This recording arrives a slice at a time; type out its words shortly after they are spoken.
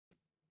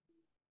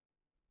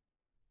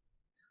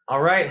All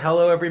right,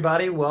 hello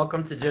everybody.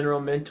 Welcome to General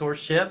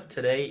Mentorship.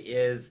 Today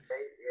is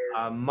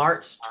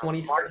March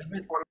 27th,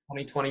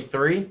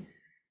 2023,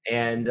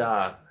 and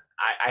I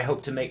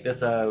hope to make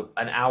this an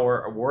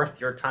hour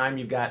worth your time.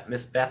 You've got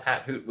Miss Beth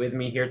Hathoot with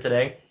me here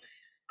today.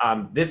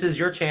 This is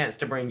your chance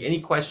to bring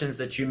any questions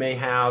that you may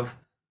have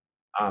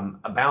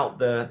about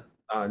the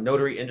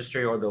notary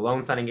industry or the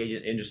loan signing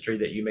agent industry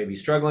that you may be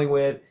struggling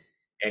with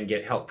and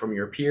get help from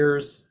your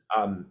peers.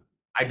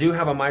 I do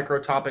have a micro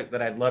topic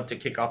that I'd love to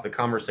kick off the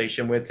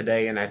conversation with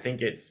today, and I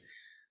think it's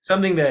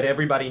something that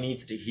everybody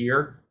needs to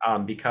hear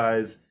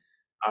because,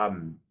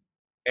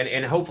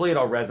 and hopefully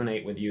it'll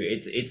resonate with you.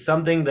 It's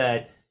something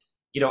that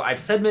I've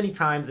said many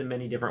times in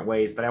many different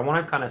ways, but I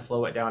want to kind of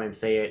slow it down and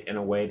say it in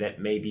a way that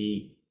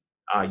maybe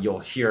you'll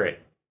hear it.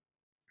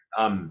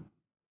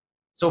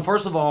 So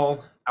first of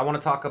all, I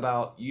want to talk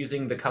about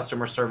using the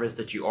customer service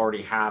that you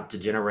already have to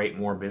generate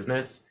more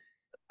business.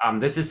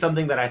 This is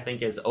something that I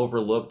think is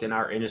overlooked in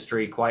our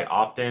industry quite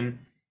often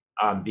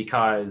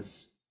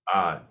because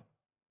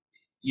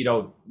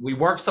we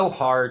work so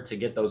hard to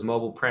get those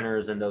mobile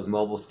printers and those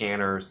mobile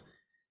scanners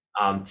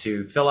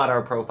to fill out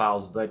our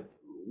profiles, but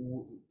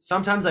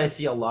sometimes I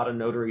see a lot of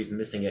notaries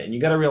missing it. And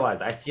you got to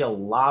realize I see a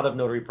lot of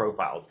notary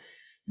profiles,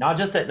 not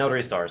just at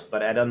Notary Stars,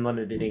 but at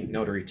Unlimited Ink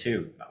Notary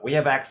too. We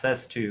have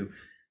access to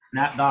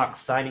SnapDocs,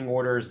 signing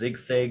orders,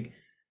 ZigSig.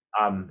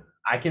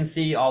 I can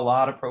see a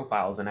lot of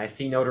profiles, and I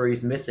see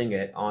notaries missing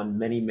it on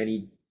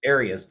many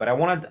areas. But I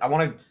want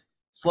to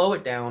slow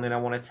it down, and I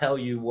want to tell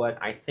you what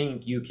I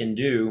think you can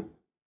do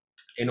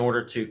in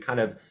order to kind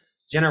of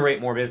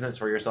generate more business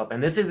for yourself.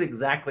 And this is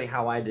exactly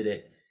how I did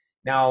it.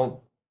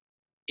 Now,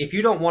 if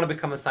you don't want to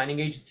become a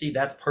signing agency,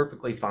 that's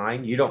perfectly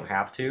fine. You don't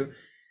have to.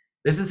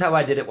 This is how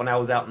I did it when I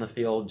was out in the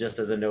field just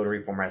as a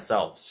notary for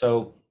myself.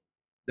 So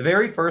the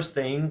very first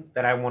thing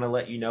that I want to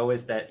let you know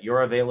is that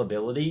your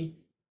availability,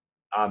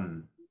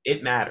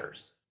 it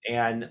matters.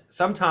 And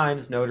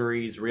sometimes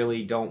notaries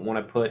really don't want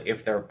to put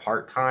if they're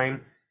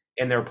part-time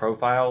in their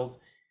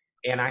profiles.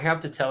 And I have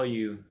to tell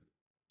you,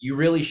 you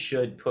really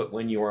should put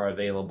when you are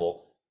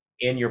available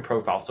in your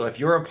profile. So if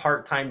you're a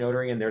part-time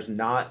notary and there's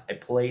not a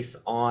place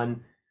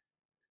on,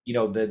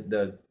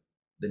 the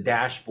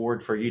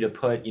dashboard for you to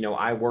put,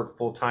 I work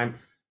full-time,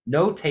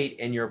 notate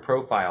in your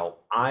profile,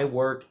 I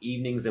work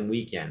evenings and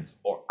weekends,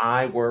 or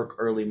I work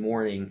early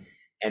morning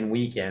and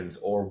weekends,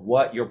 or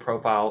what your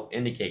profile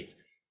indicates.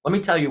 Let me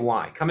tell you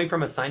why. Coming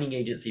from a signing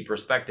agency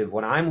perspective,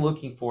 when I'm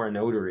looking for a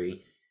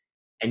notary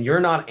and you're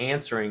not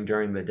answering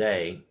during the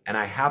day, and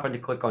I happen to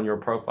click on your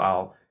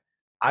profile,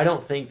 I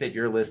don't think that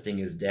your listing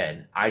is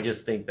dead. I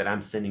just think that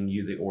I'm sending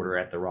you the order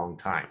at the wrong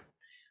time.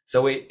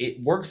 So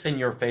it works in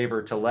your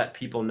favor to let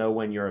people know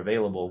when you're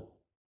available.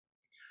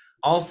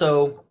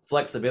 Also,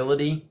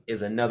 flexibility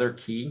is another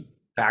key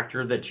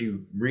factor that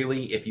you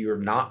really, if you're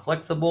not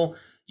flexible,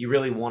 you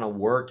really want to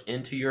work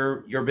into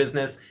your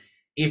business.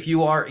 If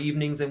you are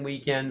evenings and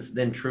weekends,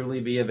 then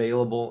truly be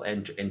available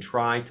and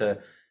try to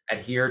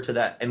adhere to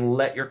that and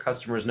let your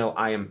customers know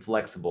I am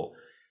flexible.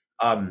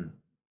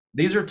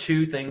 These are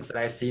two things that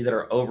I see that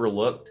are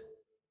overlooked.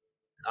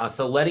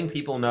 So letting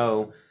people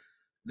know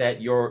that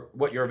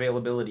what your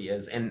availability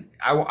is. And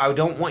I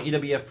don't want you to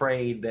be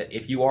afraid that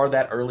if you are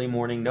that early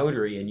morning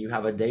notary and you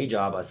have a day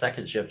job, a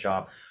second shift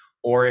job,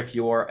 or if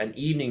you're an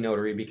evening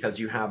notary because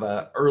you have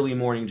a early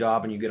morning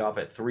job and you get off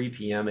at 3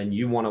 p.m. and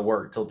you want to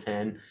work till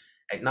 10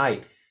 at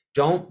night,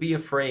 don't be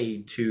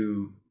afraid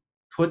to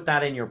put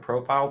that in your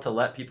profile to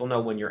let people know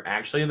when you're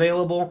actually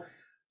available,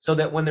 so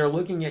that when they're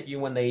looking at you,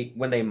 when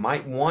they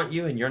might want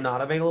you and you're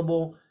not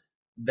available,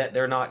 that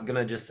they're not going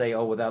to just say,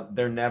 oh, without,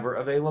 they're never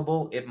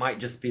available. It might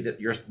just be that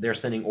they're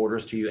sending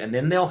orders to you, and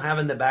then they'll have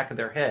in the back of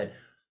their head,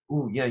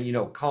 ooh, yeah,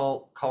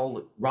 call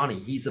Ronnie,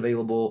 he's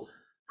available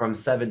from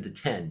 7 to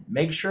 10.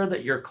 Make sure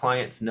that your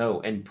clients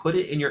know and put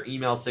it in your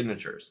email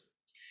signatures.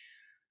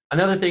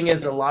 Another thing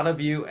is, a lot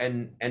of you,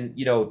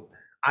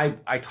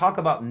 I talk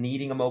about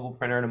needing a mobile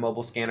printer and a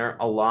mobile scanner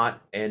a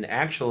lot, and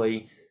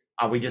actually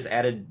we just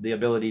added the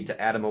ability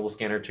to add a mobile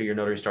scanner to your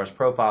Notary Stars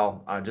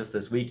profile just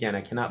this weekend.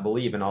 I cannot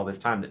believe in all this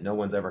time that no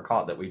one's ever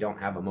caught that we don't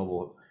have a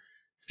mobile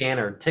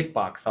scanner tick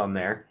box on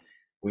there.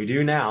 We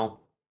do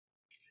now.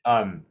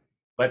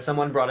 But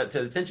someone brought it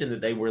to attention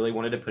that they really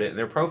wanted to put it in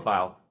their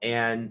profile.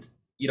 And,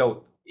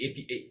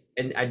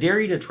 and I dare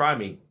you to try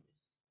me.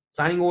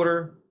 Signing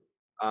order,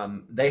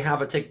 they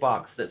have a tick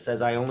box that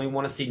says, I only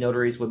want to see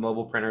notaries with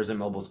mobile printers and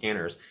mobile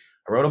scanners.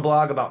 I wrote a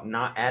blog about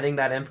not adding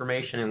that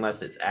information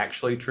unless it's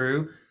actually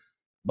true.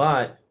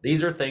 But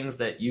these are things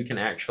that you can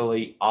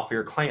actually offer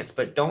your clients,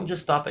 but don't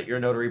just stop at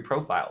your notary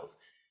profiles.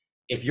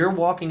 If you're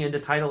walking into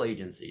title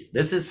agencies,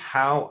 this is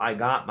how I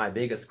got my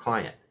biggest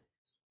client.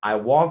 I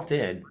walked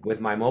in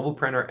with my mobile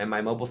printer and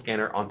my mobile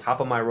scanner on top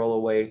of my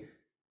rollaway.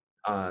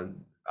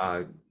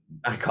 I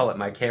call it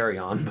my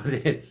carry-on, but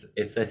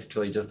it's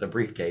actually just a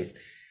briefcase.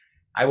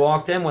 I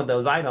walked in with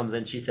those items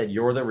and she said,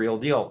 you're the real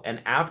deal.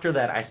 And after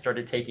that, I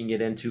started taking it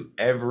into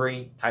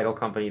every title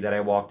company that I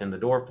walked in the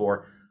door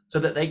for, so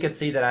that they could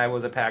see that I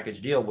was a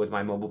package deal with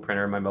my mobile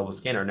printer and my mobile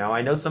scanner. Now,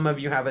 I know some of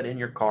you have it in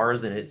your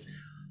cars and it's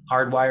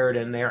hardwired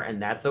in there,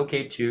 and that's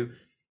okay too.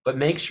 But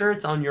make sure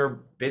it's on your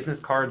business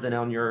cards and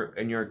on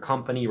your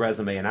company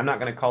resume. And I'm not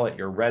going to call it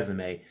your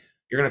resume.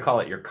 You're going to call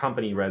it your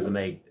company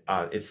resume.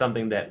 It's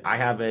something that I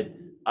have at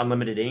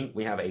Unlimited Ink.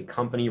 We have a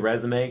company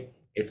resume.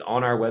 It's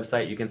on our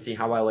website. You can see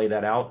how I lay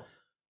that out.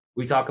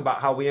 We talk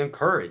about how we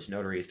encourage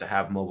notaries to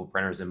have mobile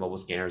printers and mobile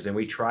scanners, and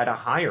we try to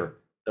hire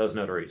those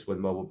notaries with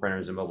mobile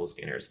printers and mobile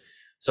scanners.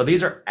 So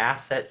these are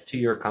assets to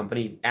your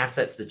company,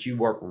 assets that you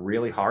work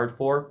really hard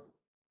for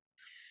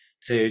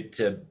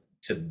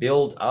to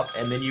build up,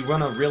 and then you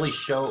want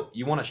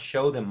to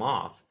show them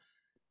off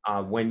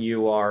when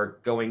you are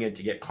going in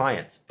to get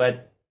clients.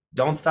 But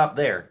don't stop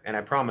there. And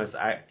I promise,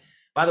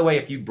 by the way,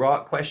 if you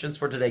brought questions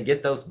for today,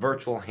 get those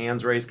virtual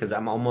hands raised, because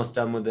I'm almost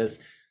done with this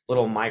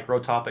little micro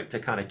topic to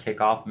kind of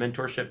kick off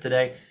mentorship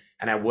today.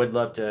 And I would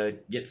love to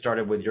get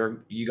started with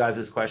you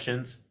guys'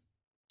 questions.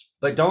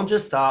 But don't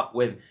just stop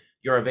with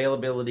your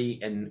availability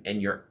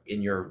and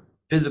your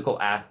physical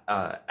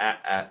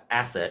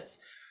assets.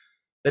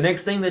 The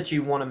next thing that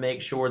you want to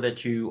make sure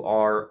that you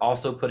are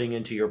also putting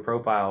into your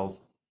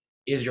profiles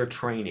is your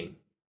training.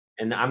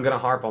 And I'm going to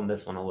harp on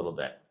this one a little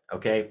bit,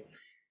 okay?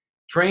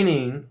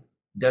 Training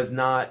does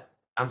not,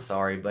 I'm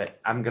sorry, but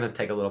I'm going to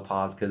take a little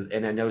pause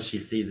and I know she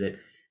sees it.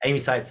 Amy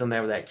Site's on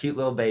there with that cute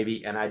little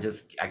baby, and I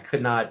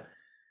could not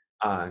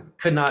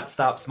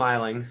stop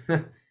smiling.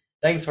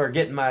 Thanks for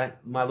getting my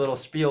little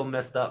spiel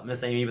messed up,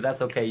 Miss Amy, but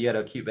that's okay. You had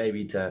a cute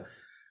baby to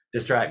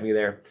distract me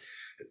there.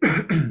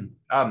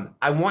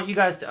 I want you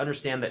guys to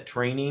understand that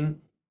training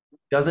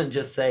doesn't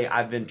just say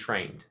I've been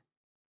trained.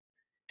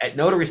 At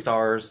Notary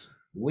Stars,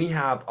 we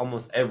have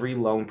almost every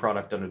loan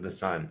product under the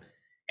sun.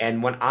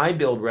 And when I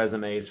build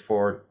resumes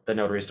for the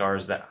Notary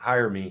Stars that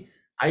hire me,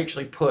 I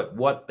actually put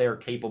what they're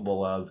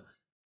capable of.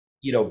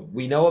 You know,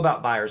 we know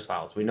about buyer's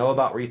files, we know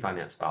about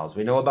refinance files,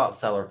 we know about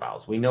seller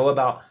files, we know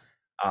about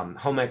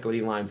home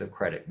equity lines of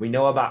credit, we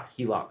know about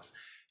HELOCs.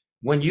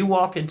 When you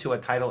walk into a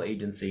title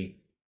agency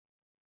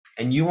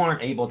and you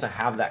aren't able to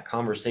have that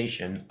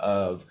conversation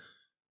of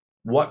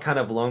what kind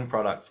of loan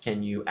products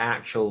can you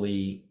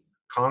actually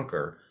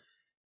conquer,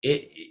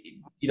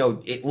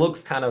 it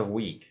looks kind of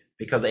weak,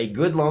 because a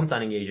good loan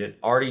signing agent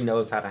already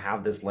knows how to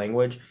have this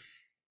language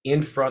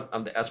in front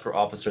of the escrow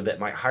officer that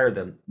might hire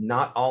them.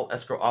 Not all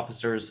escrow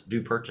officers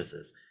do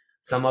purchases.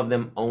 Some of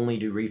them only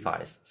do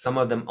refis. Some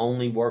of them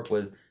only work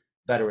with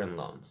veteran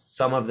loans.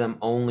 Some of them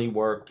only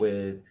work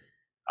with,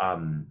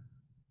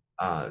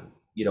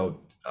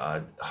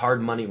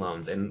 hard money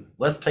loans. And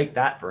let's take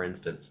that for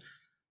instance.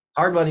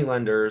 Hard money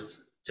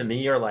lenders, to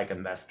me, are like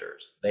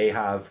investors. They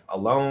have a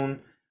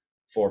loan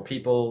for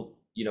people,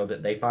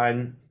 that they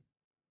find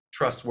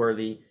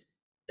trustworthy.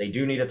 They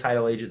do need a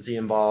title agency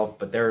involved,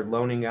 but they're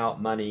loaning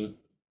out money,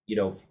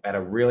 at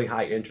a really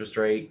high interest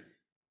rate,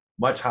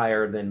 much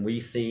higher than we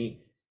see.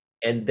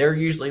 And they're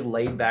usually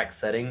laid back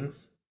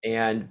settings.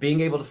 And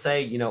being able to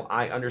say,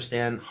 I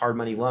understand hard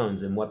money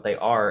loans and what they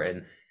are,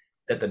 and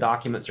that the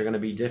documents are going to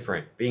be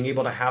different. Being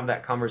able to have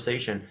that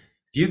conversation.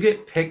 If you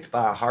get picked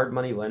by a hard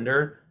money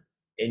lender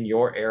in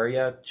your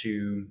area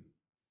to,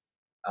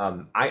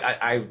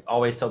 I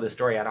always tell this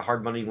story. I had a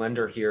hard money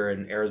lender here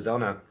in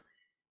Arizona,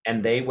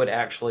 and they would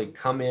actually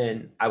come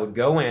in. I would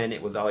go in,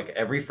 it was like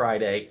every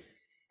Friday,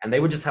 and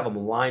they would just have them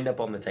lined up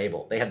on the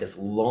table. They had this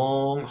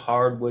long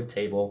hardwood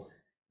table,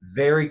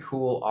 very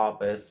cool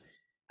office.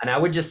 And I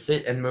would just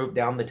sit and move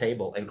down the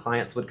table, and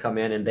clients would come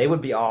in, and they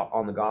would be all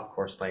on the golf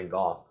course playing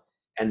golf.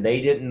 And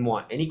they didn't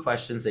want any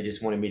questions. They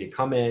just wanted me to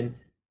come in,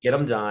 get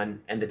them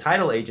done. And the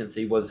title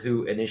agency was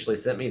who initially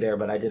sent me there,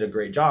 but I did a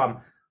great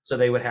job. So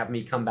they would have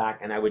me come back,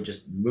 and I would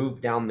just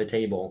move down the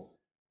table.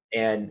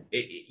 And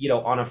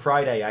on a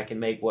Friday, I can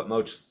make what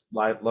most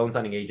loan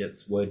signing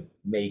agents would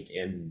make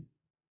in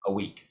a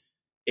week.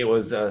 It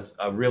was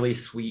a really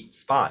sweet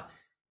spot.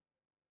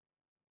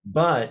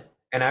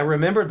 And I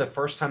remember the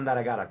first time that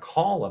I got a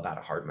call about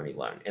a hard money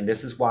loan, and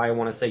this is why I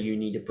want to say you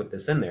need to put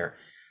this in there.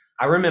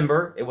 I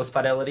remember it was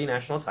Fidelity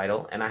National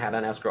Title, and I had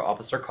an escrow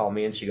officer call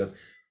me, and she goes,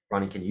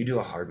 "Ronnie, can you do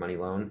a hard money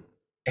loan?"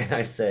 And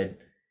I said,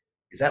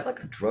 "Is that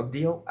like a drug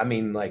deal? I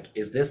mean, like,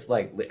 is this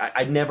like,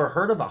 I'd never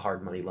heard of a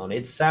hard money loan.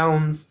 It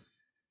sounds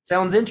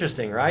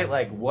interesting, right?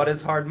 Like, what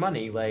is hard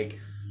money? Like,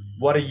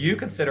 what do you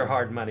consider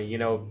hard money?"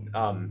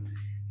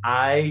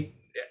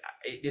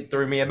 It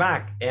threw me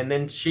aback, and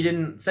then she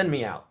didn't send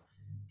me out.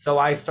 So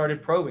I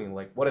started probing,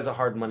 like, what is a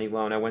hard money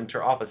loan? I went to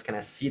her office. Can I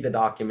see the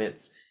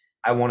documents?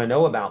 I want to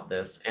know about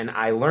this. And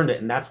I learned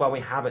it. And that's why we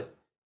have it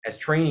as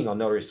training on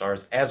Notary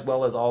Stars, as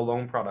well as all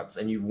loan products.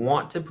 And you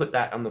want to put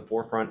that on the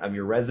forefront of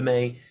your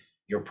resume,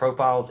 your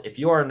profiles. If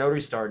you are a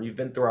Notary Star and you've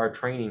been through our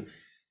training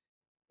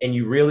and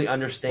you really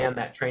understand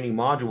that training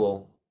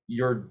module,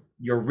 your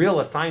real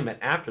assignment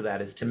after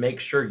that is to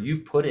make sure you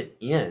put it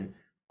in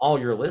all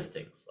your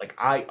listings. Like,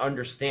 I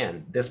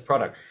understand this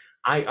product.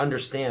 I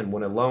understand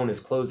when a loan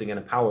is closing in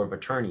a power of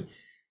attorney.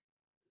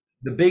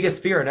 The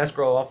biggest fear an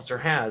escrow officer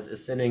has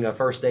is sending a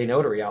first day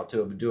notary out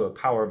to do a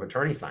power of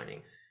attorney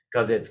signing,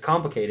 because it's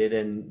complicated,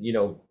 and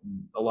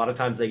a lot of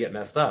times they get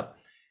messed up.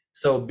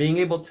 So being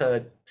able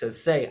to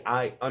say,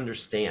 I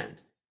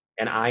understand,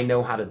 and I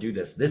know how to do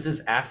this. This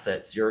is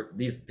assets.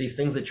 These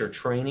things that you're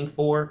training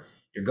for,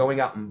 you're going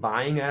out and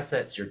buying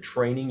assets, you're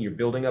training, you're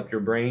building up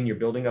your brain, you're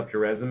building up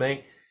your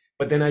resume.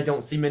 But then I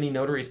don't see many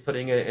notaries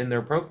putting it in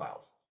their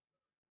profiles.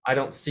 I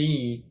don't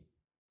see,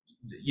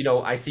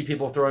 I see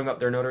people throwing up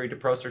their Notary to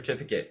Pro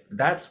certificate.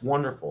 That's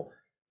wonderful.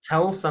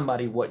 Tell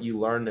somebody what you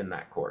learned in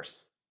that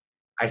course.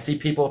 I see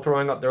people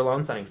throwing up their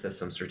loan signing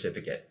system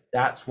certificate.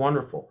 That's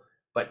wonderful.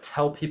 But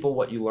tell people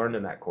what you learned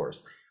in that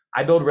course.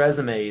 I build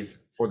resumes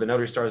for the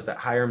Notary Stars that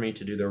hire me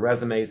to do their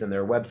resumes and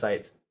their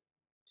websites.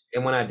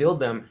 And when I build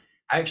them,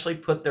 I actually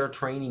put their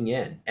training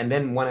in. And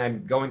then when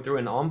I'm going through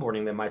and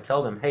onboarding them, I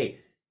tell them, hey,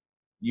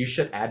 you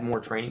should add more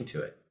training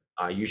to it.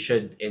 You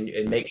should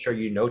and make sure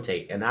you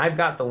notate. And I've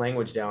got the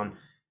language down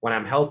when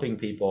I'm helping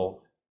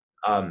people,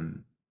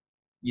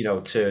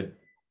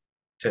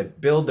 to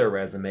build their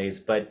resumes,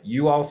 but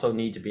you also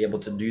need to be able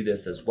to do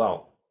this as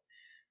well.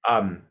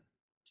 I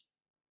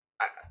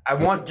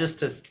want just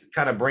to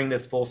kind of bring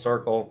this full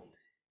circle.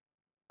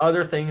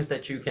 Other things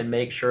that you can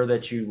make sure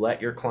that you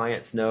let your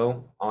clients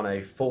know on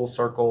a full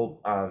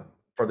circle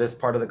for this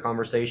part of the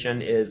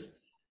conversation is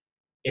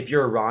if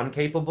you're RON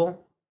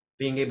capable,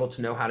 being able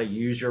to know how to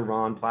use your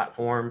RON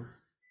platform,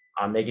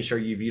 making sure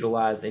you've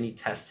utilized any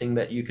testing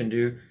that you can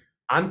do.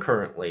 I'm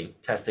currently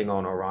testing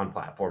on a RON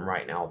platform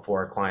right now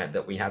for a client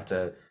that we have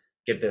to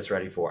get this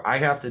ready for. I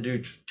have to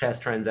do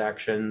test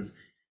transactions.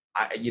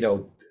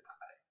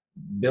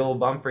 Bill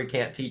Bumphrey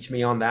can't teach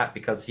me on that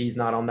because he's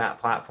not on that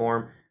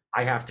platform.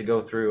 I have to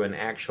go through and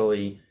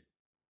actually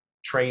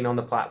train on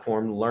the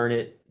platform, learn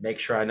it, make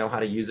sure I know how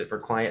to use it for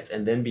clients,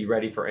 and then be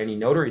ready for any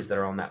notaries that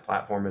are on that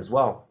platform as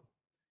well.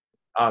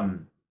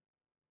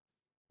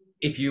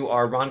 If you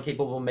are RON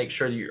capable, make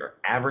sure that you're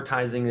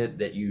advertising it,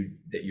 that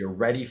you're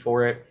ready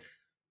for it.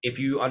 If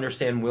you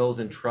understand wills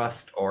and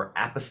trust or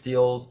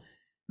apostilles,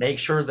 make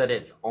sure that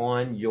it's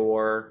on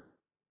your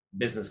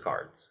business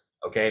cards.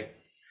 Okay.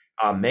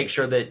 Make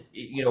sure that,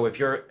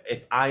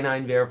 if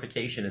I-9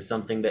 verification is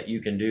something that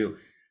you can do.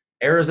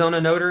 Arizona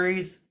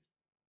notaries,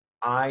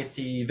 I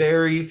see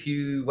very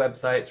few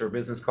websites or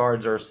business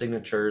cards or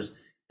signatures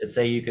that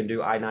say you can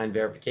do I-9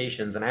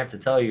 verifications. And I have to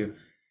tell you,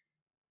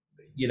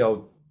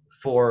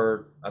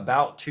 for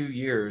about 2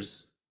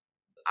 years,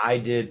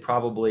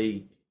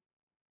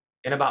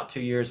 in about 2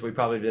 years, we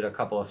probably did a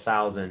couple of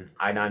thousand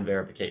I-9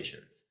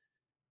 verifications,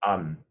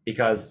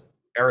 because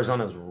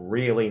Arizona is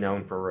really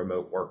known for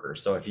remote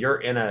workers. So if you're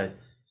in an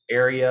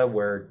area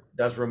where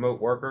does remote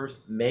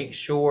workers, make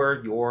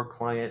sure your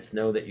clients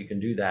know that you can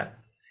do that.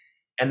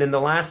 And then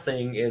the last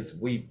thing is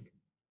we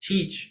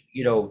teach,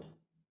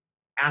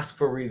 ask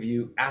for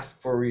review,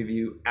 ask for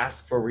review,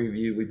 ask for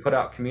review. We put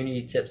out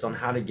community tips on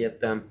how to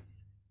get them.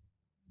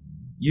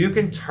 You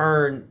can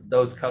turn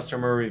those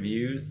customer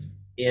reviews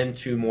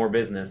into more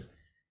business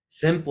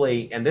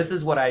simply, and this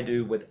is what I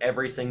do with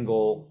every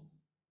single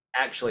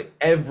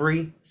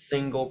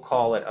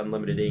call at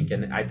Unlimited Ink.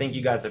 And I think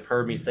you guys have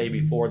heard me say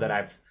before that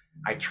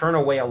I turn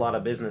away a lot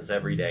of business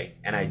every day,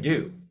 and I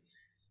do.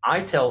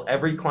 I tell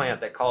every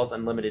client that calls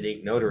Unlimited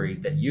Ink Notary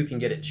that you can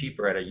get it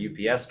cheaper at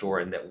a UPS store,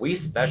 and that we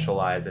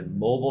specialize in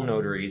mobile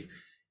notaries,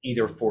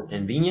 either for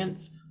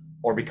convenience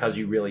or because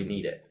you really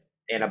need it.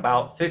 And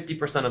about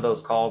 50% of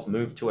those calls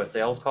move to a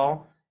sales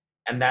call,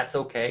 and that's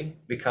okay,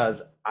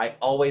 because I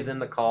always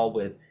end the call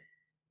with,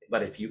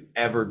 but if you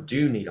ever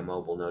do need a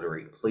mobile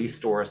notary, please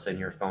store us in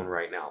your phone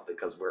right now,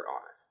 because we're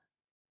honest.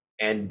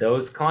 And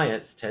those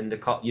clients tend to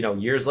call,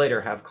 years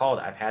later have called.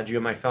 I've had you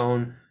on my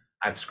phone.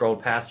 I've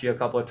scrolled past you a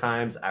couple of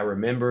times. I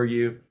remember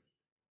you.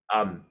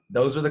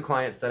 Those are the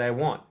clients that I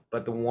want.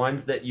 But the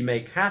ones that you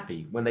make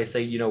happy when they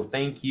say,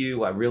 thank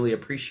you, I really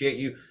appreciate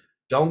you.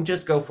 Don't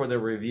just go for the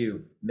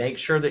review. Make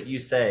sure that you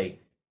say,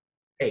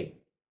 hey,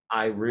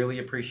 I really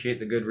appreciate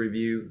the good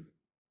review,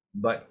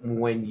 but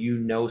when you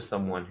know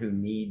someone who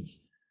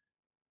needs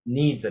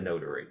a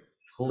notary,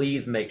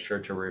 please make sure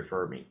to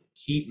refer me.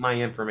 Keep my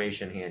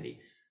information handy.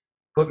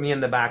 Put me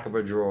in the back of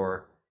a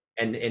drawer.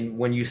 And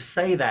when you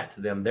say that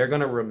to them, they're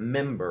going to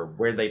remember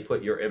where they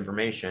put your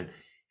information,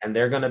 and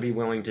they're going to be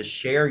willing to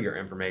share your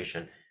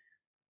information.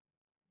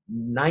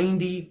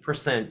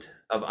 90%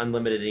 of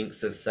Unlimited Ink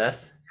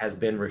success has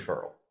been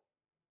referral.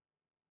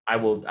 I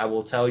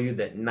will tell you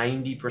that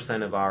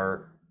 90% of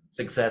our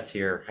success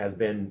here has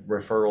been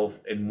referral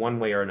in one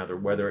way or another,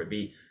 whether it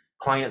be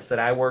clients that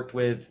I worked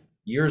with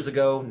years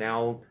ago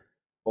now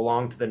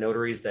belong to the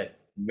notaries that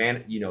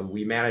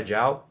we manage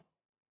out.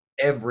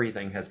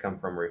 Everything has come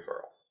from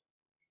referral.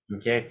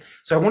 Okay,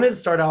 so I wanted to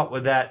start out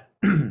with that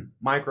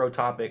micro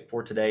topic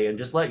for today, and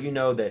just let you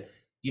know that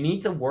you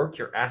need to work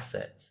your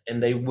assets,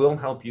 and they will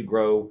help you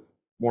grow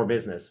more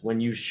business.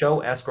 When you show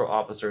escrow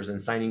officers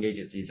and signing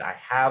agencies, I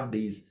have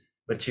these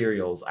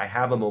materials, I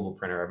have a mobile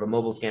printer, I have a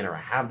mobile scanner,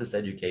 I have this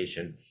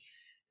education,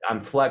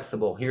 I'm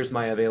flexible, here's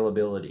my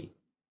availability.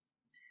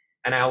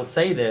 And I'll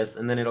say this,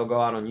 and then it'll go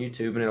out on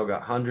YouTube and it'll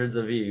get hundreds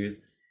of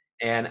views.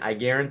 And I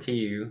guarantee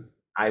you,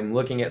 I'm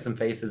looking at some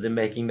faces and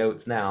making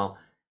notes now.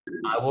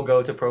 I will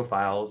go to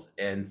profiles,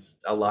 and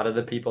a lot of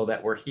the people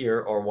that were here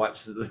or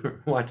watch the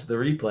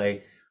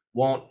replay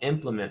won't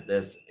implement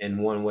this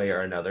in one way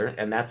or another,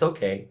 and that's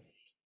okay.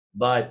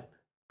 But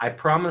I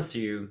promise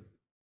you,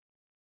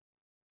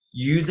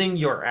 using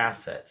your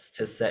assets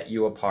to set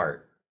you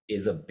apart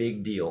is a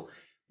big deal.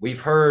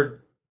 We've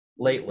heard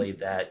lately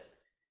that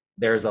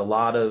there's a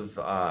lot of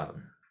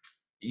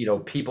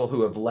people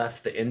who have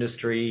left the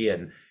industry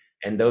and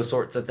those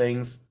sorts of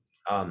things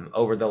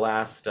over the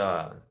last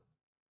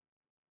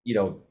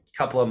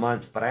couple of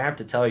months. But I have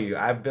to tell you,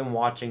 I've been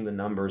watching the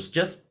numbers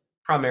just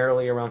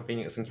primarily around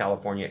Phoenix and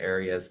California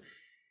areas.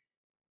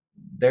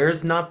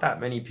 There's not that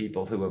many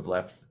people who have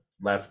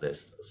left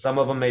this. Some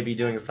of them may be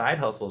doing side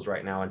hustles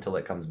right now until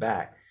it comes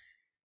back.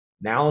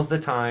 Now is the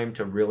time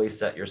to really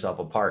set yourself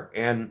apart.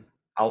 And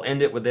I'll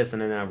end it with this,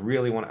 and then I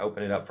really want to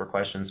open it up for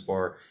questions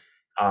for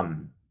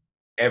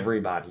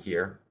everybody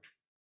here.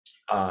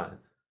 Uh,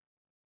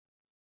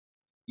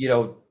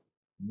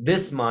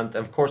 this month,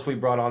 of course, we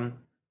brought on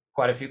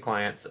quite a few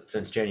clients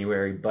since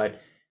January,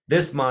 but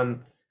this month,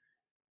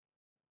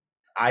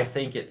 I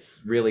think it's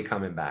really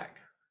coming back.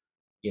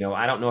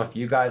 I don't know if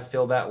you guys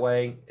feel that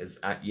way.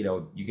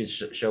 You can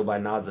show by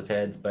nods of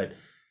heads, but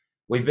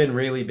we've been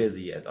really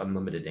busy at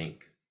Unlimited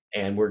Ink,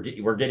 and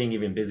we're getting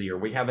even busier.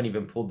 We haven't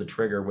even pulled the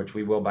trigger, which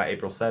we will by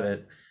April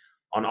 7th,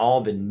 on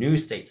all the new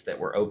states that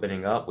we're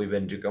opening up. We've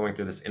been going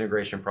through this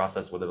integration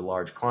process with a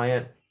large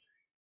client,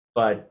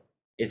 but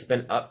it's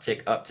been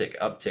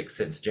uptick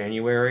since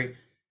January,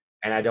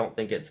 and I don't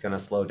think it's going to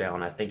slow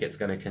down. I think it's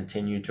going to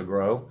continue to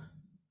grow.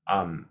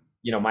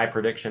 My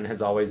prediction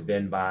has always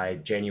been by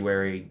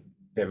January,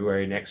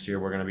 February next year,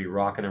 we're going to be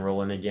rocking and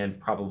rolling again,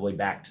 probably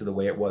back to the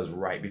way it was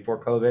right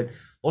before COVID.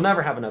 We'll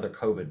never have another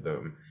COVID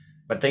boom,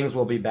 but things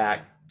will be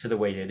back to the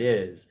way it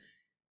is.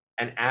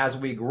 And as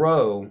we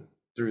grow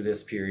through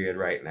this period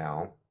right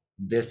now,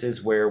 this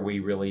is where we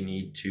really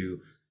need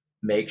to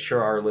make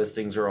sure our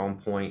listings are on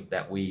point,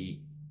 that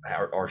we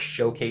are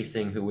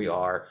showcasing who we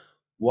are.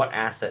 What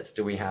assets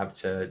do we have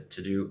to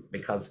do?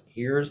 Because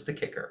here's the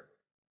kicker.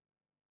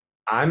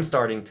 I'm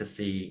starting to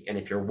see, and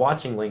if you're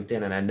watching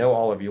LinkedIn, and I know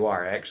all of you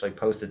are, I actually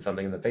posted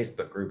something in the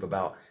Facebook group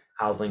about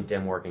how's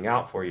LinkedIn working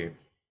out for you.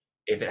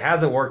 If it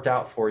hasn't worked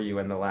out for you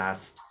in the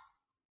last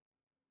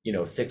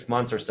 6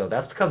 months or so,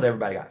 that's because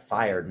everybody got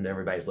fired and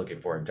everybody's looking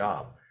for a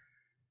job.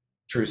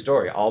 True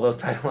story. All those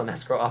title and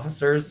escrow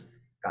officers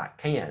got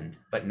canned,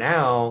 but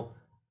now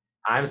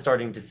I'm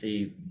starting to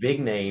see big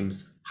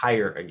names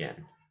hire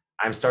again.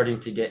 I'm starting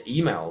to get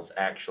emails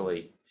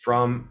actually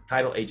from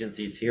title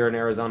agencies here in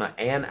Arizona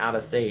and out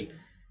of state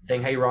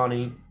saying, hey,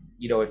 Ronnie,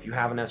 if you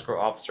have an escrow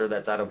officer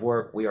that's out of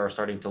work, we are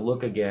starting to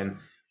look again.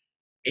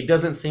 It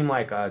doesn't seem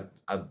like a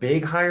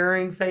big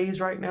hiring phase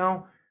right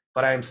now,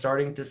 but I'm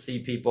starting to see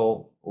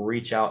people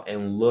reach out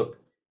and look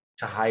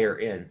to hire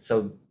in.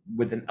 So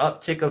with an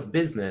uptick of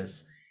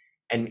business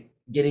and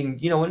getting,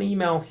 an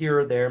email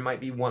here or there,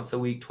 might be once a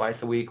week,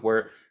 twice a week,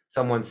 where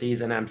someone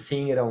sees, and I'm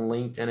seeing it on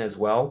LinkedIn as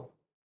well,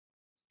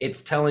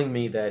 it's telling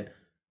me that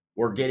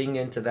we're getting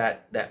into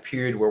that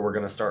period where we're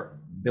going to start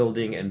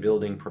building and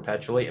building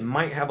perpetually. It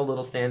might have a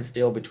little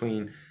standstill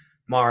between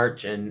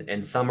March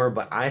and summer,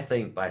 but I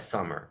think by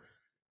summer,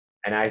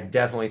 and I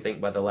definitely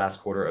think by the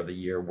last quarter of the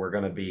year, we're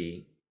going to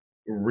be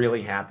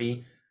really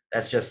happy.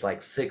 That's just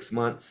like 6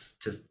 months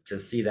to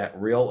see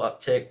that real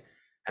uptick.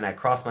 And I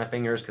cross my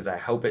fingers because I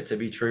hope it to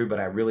be true,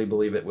 but I really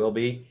believe it will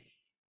be.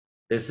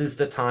 This is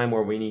the time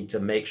where we need to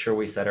make sure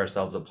we set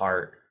ourselves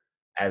apart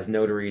as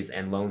notaries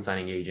and loan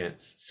signing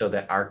agents, so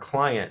that our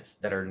clients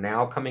that are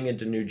now coming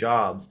into new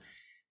jobs,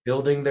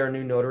 building their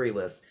new notary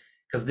lists,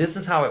 because this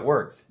is how it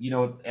works,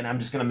 and I'm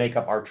just going to make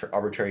up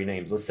arbitrary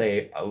names. Let's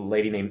say a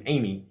lady named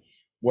Amy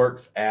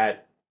works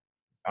at,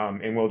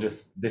 and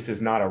this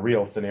is not a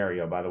real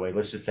scenario, by the way.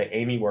 Let's just say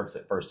Amy works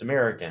at First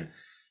American,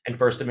 and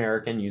First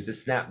American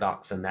uses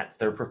SnapDocs, and that's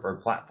their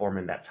preferred platform,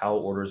 and that's how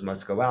orders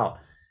must go out.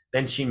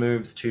 Then she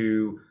moves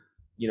to,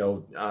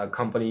 a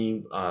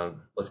company,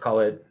 let's call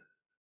it,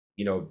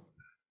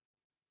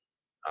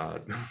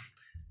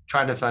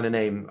 trying to find a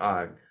name,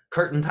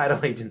 Curtin Title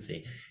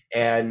Agency.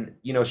 And,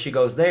 she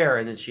goes there,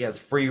 and then she has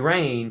free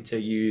reign to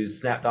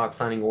use SnapDoc,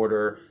 signing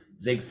order,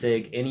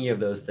 ZigSig, any of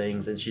those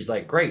things. And she's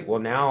like, great,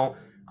 well, now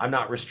I'm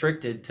not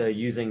restricted to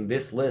using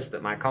this list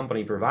that my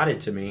company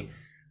provided to me.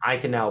 I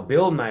can now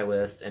build my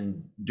list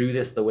and do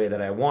this the way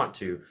that I want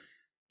to.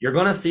 You're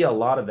going to see a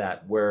lot of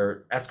that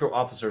where escrow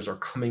officers are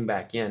coming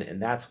back in.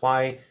 And that's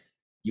why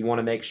you want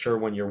to make sure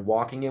when you're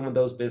walking in with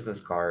those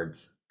business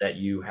cards that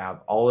you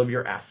have all of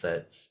your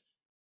assets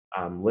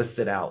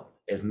listed out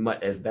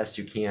as best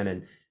you can.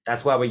 And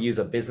that's why we use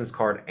a business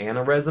card and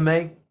a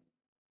resume.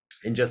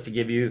 And just to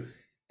give you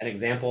an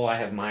example, I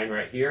have mine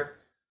right here.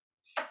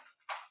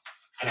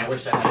 And I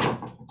wish I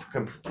had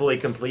it fully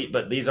complete,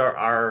 but these are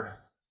our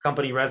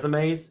company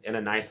resumes in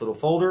a nice little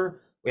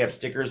folder. We have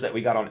stickers that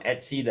we got on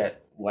Etsy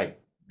that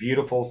like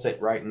beautiful, sit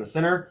right in the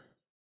center.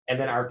 And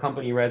then our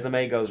company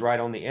resume goes right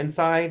on the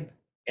inside.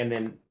 And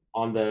then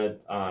on the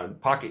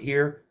pocket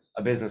here,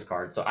 a business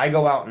card. So I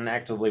go out and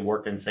actively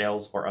work in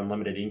sales for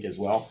Unlimited Ink as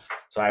well.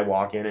 So I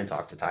walk in and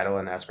talk to title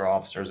and escrow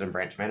officers and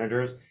branch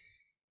managers.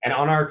 And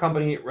on our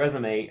company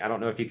resume, I don't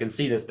know if you can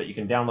see this, but you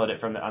can download it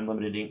from the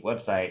Unlimited Ink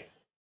website.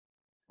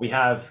 We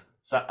have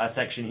a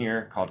section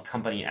here called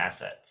company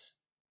assets.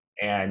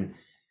 And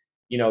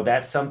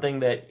that's something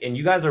that, and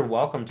you guys are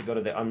welcome to go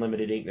to the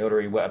Unlimited Ink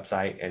Notary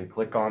website and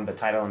click on the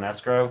title and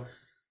escrow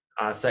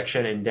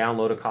section and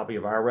download a copy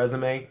of our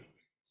resume.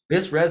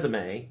 This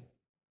resume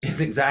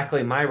is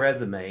exactly my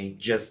resume,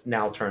 just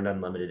now turned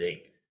Unlimited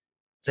Ink.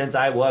 Since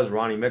I was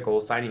Ronnie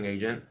Mickle, signing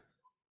agent,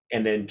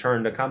 and then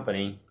turned a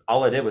company,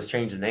 all I did was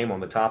change the name on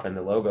the top, and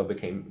the logo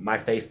became, my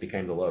face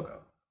became the logo.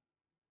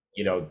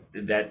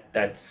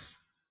 That's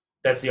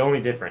the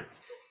only difference.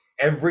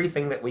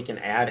 Everything that we can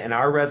add, and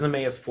our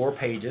resume is 4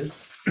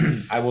 pages.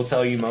 I will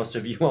tell you, most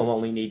of you will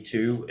only need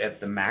 2 at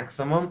the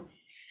maximum.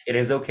 It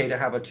is okay to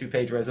have a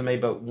 2-page resume,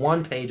 but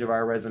 1 page of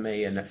our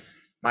resume, in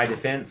my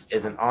defense,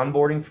 is an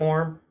onboarding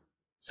form.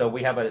 So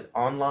we have an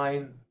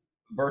online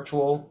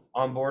virtual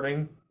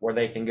onboarding where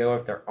they can go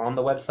if they're on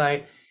the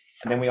website.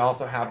 And then we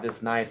also have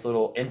this nice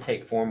little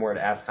intake form where it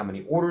asks how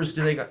many orders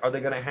are they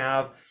going to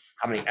have,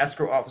 how many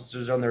escrow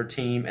officers on their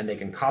team, and they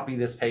can copy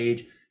this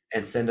page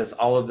and send us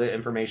all of the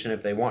information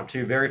if they want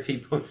to. Very few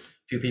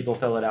people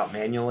fill it out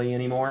manually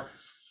anymore,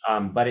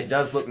 but it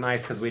does look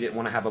nice because we didn't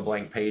want to have a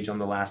blank page on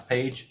the last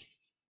page.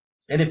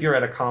 And if you're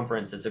at a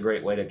conference, it's a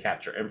great way to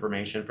capture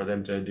information for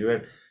them to do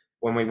it.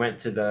 When we went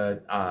to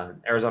the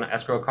Arizona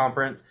Escrow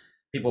Conference,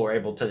 people were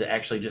able to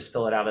actually just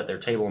fill it out at their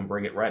table and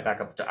bring it right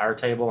back up to our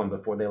table. And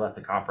before they left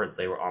the conference,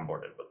 they were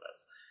onboarded with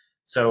us.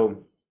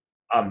 So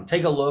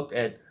take a look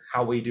at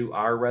how we do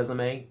our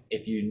resume.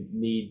 If you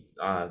need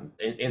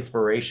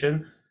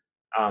inspiration,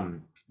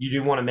 you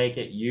do want to make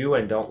it you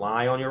and don't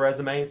lie on your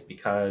resumes,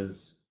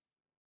 because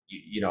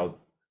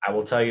I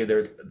will tell you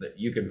that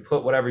you can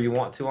put whatever you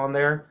want to on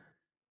there,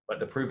 but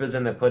the proof is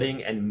in the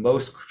pudding. And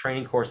most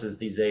training courses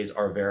these days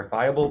are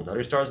verifiable.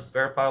 Notary Stars is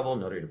verifiable.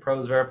 Notary to Pro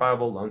is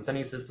verifiable. Loan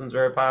Sending System is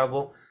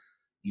verifiable.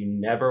 You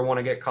never want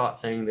to get caught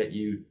saying that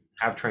you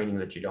have training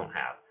that you don't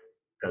have,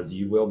 because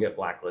you will get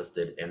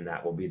blacklisted, and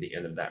that will be the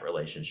end of that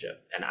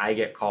relationship. And I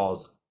get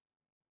calls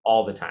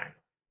all the time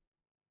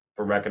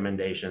for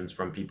recommendations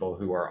from people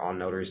who are on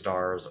Notary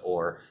Stars,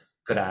 or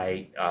could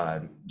I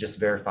just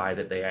verify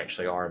that they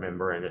actually are a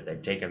member and that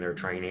they've taken their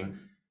training.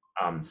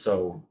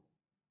 So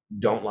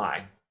don't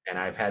lie. And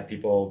I've had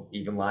people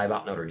even lie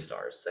about Notary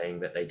Stars,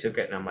 saying that they took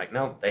it, and I'm like,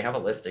 no, they have a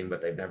listing,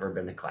 but they've never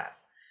been to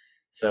class.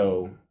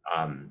 So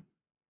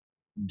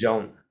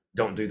don't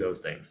do those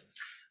things.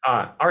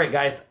 All right,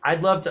 guys,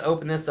 I'd love to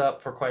open this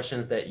up for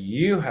questions that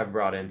you have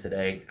brought in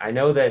today. I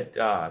know that,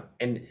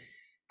 and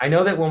I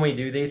know that when we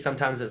do these,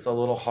 sometimes it's a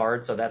little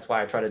hard. So that's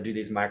why I try to do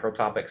these micro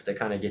topics to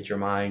kind of get your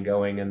mind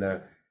going in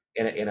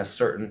a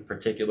certain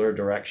particular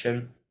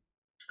direction.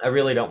 I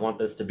really don't want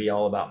this to be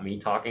all about me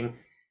talking.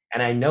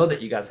 And I know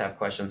that you guys have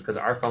questions, because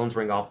our phones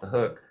ring off the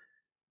hook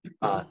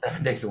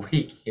 7 days a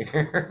week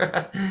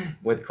here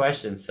with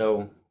questions.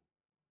 So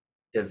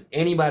does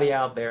anybody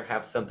out there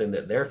have something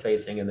that they're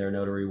facing in their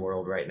notary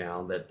world right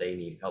now that they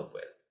need help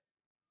with?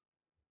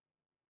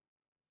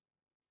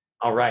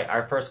 All right,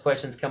 our first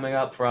question is coming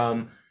up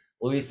from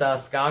Luisa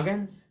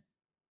Scoggins.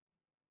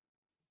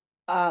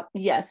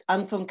 Yes,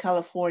 I'm from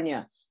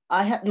California.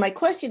 My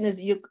question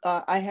is,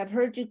 I have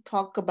heard you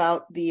talk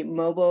about the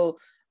mobile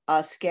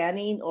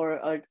scanning or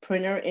a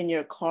printer in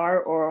your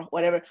car or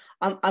whatever.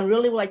 I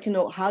really would like to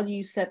know, how do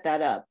you set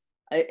that up?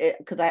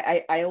 Because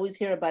I always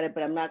hear about it,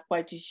 but I'm not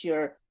quite too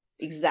sure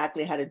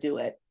exactly how to do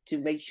it to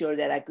make sure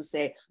that I could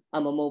say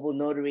I'm a mobile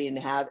notary and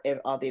have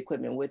all the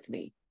equipment with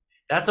me.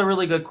 That's a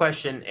really good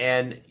question,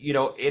 and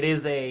it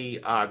is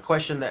a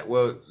question that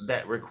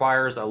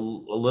requires a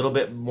little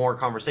bit more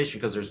conversation,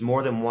 because there's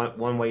more than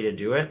one way to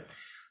do it.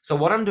 So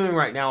what I'm doing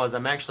right now is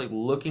I'm actually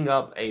looking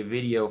up a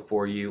video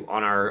for you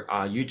on our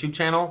YouTube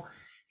channel,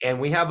 and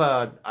we have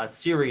a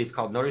series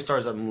called Notary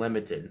Stars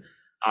Unlimited,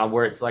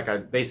 where it's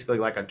basically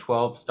like a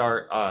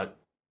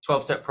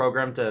 12-step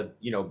program to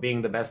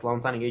being the best loan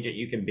signing agent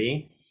you can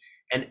be.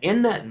 And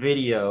in that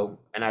video,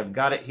 and I've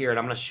got it here, and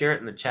I'm going to share it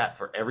in the chat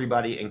for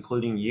everybody,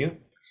 including you.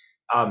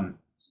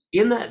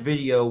 In that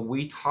video,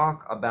 we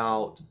talk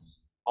about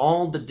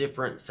all the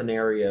different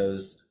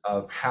scenarios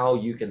of how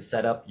you can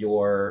set up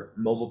your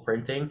mobile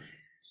printing.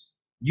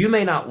 You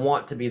may not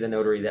want to be the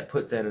notary that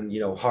puts in,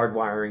 hard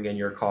wiring in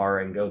your car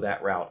and go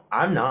that route.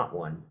 I'm not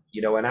one,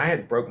 and I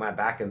had broke my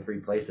back in 3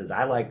 places.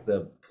 I like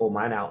to pull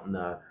mine out in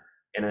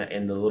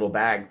the little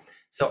bag.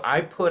 So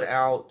I put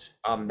out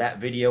that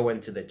video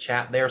into the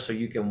chat there, so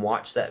you can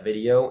watch that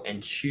video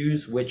and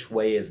choose which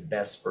way is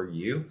best for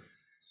you.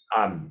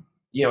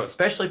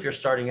 Especially if you're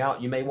starting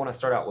out, you may want to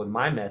start out with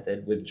my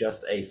method, with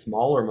just a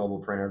smaller mobile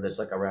printer that's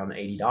like around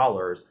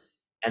 $80.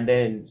 And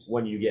then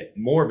when you get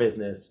more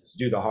business,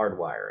 do the hard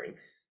wiring.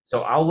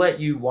 So I'll let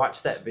you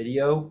watch that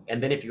video.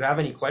 And then if you have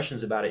any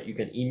questions about it, you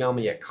can email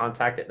me at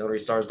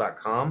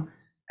contact@notarystars.com,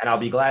 and I'll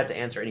be glad to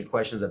answer any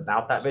questions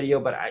about that video.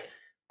 But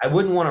I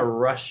wouldn't want to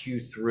rush you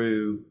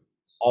through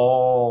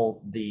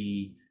all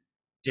the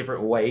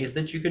different ways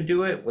that you could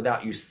do it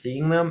without you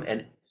seeing them.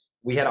 And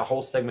we had a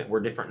whole segment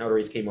where different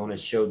notaries came on and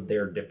showed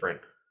their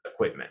different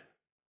equipment.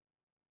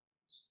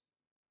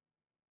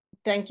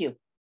 Thank you.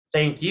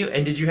 Thank you.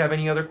 And did you have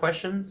any other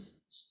questions?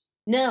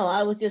 No,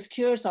 I was just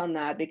curious on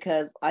that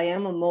because I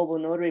am a mobile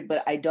notary,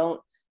 but I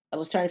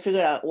was trying to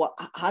figure out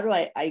how do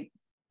I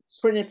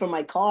print it from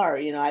my car?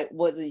 I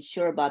wasn't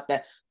sure about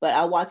that, but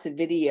I'll watch the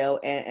video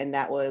and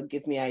that will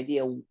give me an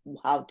idea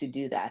how to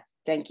do that.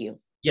 Thank you.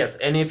 Yes,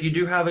 and if you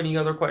do have any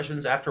other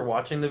questions after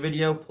watching the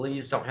video,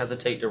 please don't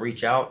hesitate to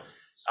reach out.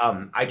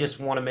 I just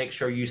want to make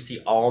sure you see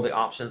all the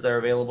options that are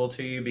available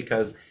to you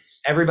because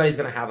everybody's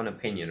going to have an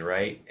opinion,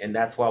 right? And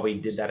that's why we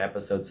did that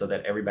episode so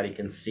that everybody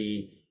can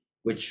see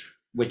which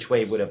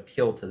way would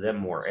appeal to them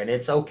more. And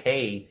it's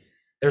okay.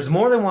 There's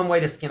more than one way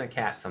to skin a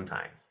cat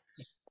sometimes.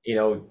 You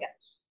know,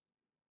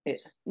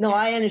 No,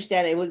 I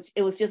understand. It was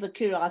just a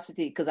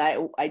curiosity because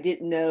I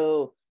didn't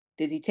know,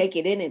 did he take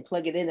it in and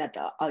plug it in at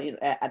the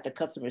at the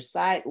customer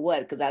site?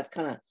 What? Because that's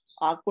kind of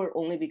awkward.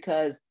 Only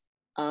because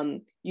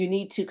you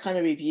need to kind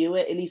of review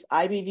it. At least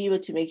I review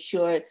it to make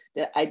sure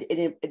that I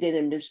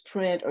didn't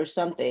misprint or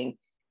something.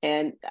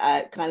 And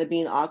kind of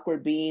being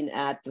awkward, being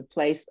at the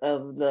place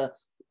of the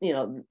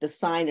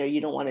signer,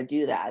 you don't want to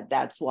do that.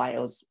 That's why I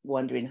was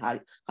wondering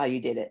how you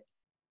did it.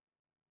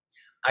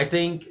 I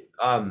think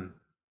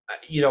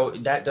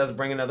that does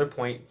bring another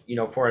point.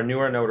 For a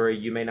newer notary,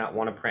 you may not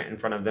want to print in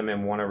front of them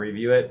and want to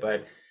review it,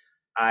 but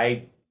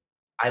I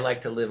I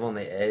like to live on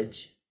the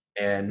edge,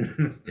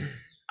 and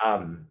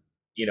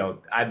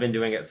I've been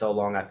doing it so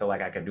long, I feel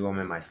like I could do them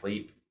in my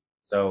sleep.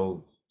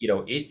 So,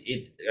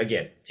 it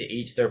again, to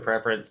each their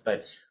preference,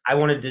 but I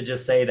wanted to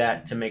just say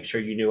that to make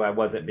sure you knew I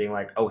wasn't being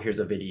like, oh, here's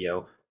a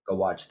video, go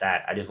watch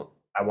that.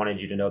 I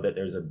wanted you to know that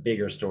there's a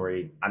bigger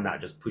story. I'm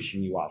not just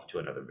pushing you off to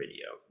another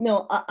video.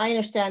 No, I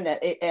understand that.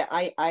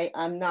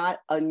 I'm not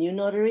a new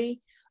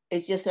notary.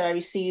 It's just that I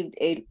received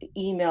an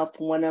email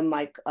from one of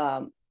my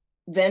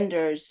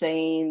vendors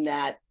saying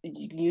that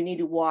you need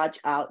to watch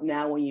out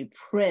now when you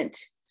print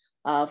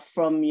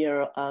from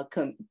your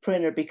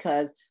printer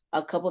because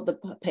a couple of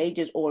the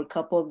pages or a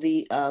couple of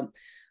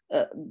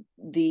uh,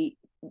 the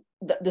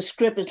the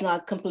script is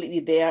not completely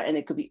there and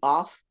it could be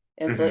off.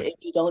 And so Mhm. if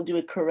you don't do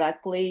it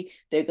correctly,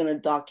 they're going to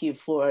dock you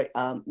for,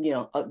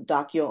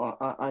 dock you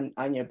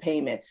on your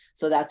payment.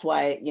 So that's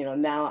why,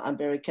 now I'm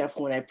very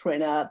careful when I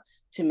print up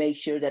to make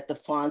sure that the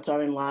fonts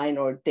are in line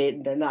or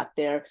they're not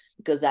there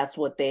because that's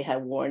what they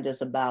have warned us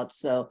about.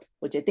 So,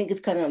 which I think is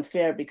kind of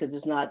unfair because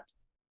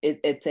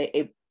it's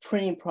a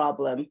printing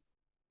problem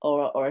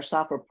or a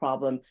software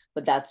problem,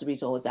 but that's the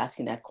reason I was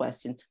asking that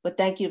question. But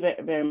thank you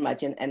very, very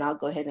much. And I'll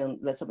go ahead and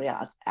let somebody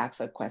else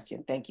ask a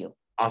question. Thank you.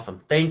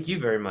 Awesome. Thank you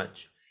very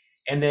much.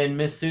 And then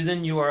Miss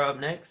Susan, you are up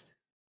next.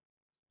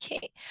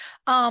 Okay.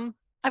 I've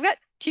got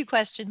two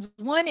questions.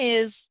 One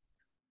is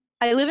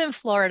I live in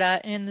Florida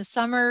and in the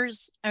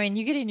summers, I mean,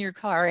 you get in your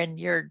car and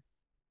you're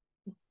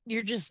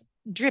just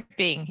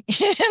dripping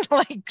in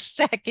like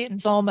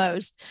seconds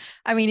almost.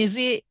 I mean,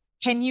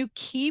 can you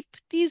keep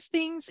these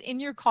things in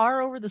your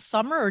car over the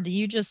summer or do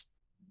you just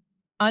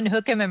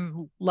unhook them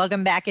and lug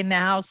them back in the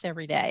house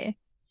every day?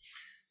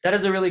 That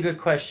is a really good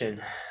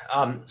question.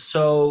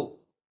 So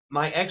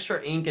my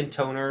extra ink and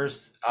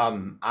toners,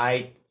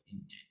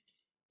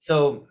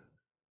 so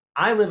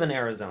I live in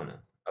Arizona,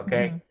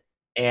 okay? Mhm.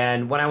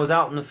 And when I was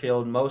out in the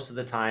field, most of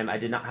the time I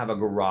did not have a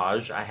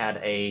garage. I had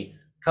a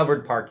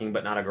covered parking,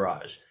 but not a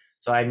garage.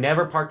 So I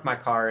never parked my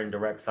car in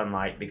direct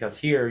sunlight because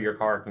here your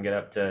car can get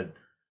up to,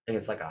 I think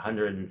it's like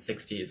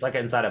 160. It's like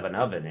inside of an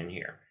oven in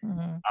here.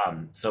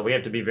 Mhm. So we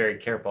have to be very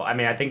careful. I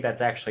mean, I think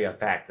that's actually a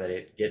fact that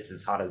it gets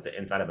as hot as the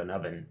inside of an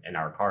oven in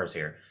our cars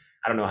here.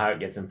 I don't know how it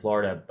gets in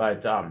Florida,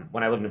 but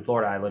when I lived in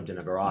Florida, I lived in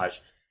a garage.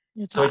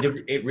 It's So hot.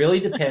 it really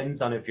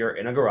depends on if you're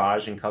in a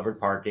garage and covered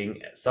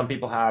parking. Some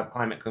people have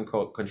climate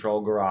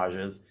control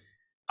garages.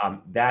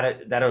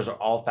 That those are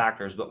all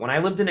factors. But when I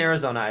lived in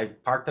Arizona, I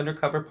parked under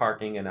covered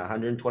parking in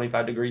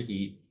 125-degree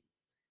heat.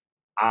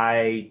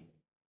 I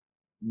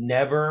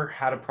never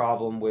had a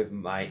problem with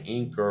my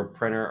ink or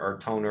printer or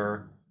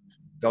toner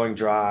going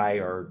dry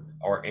or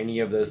any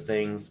of those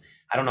things.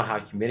 I don't know how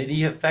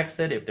humidity affects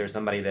it, if there's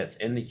somebody that's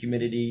in the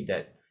humidity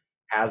that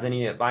has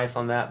any advice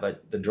on that,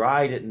 but the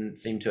dry didn't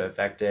seem to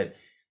affect it.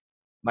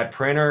 My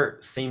printer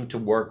seemed to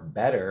work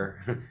better.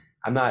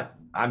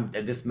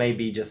 This may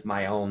be just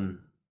my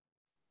own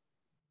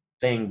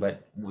thing,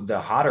 but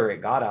the hotter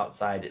it got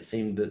outside, it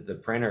seemed that the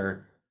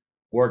printer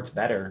worked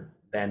better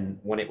than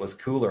when it was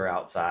cooler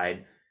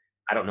outside.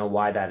 I don't know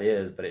why that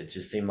is, but it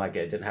just seemed like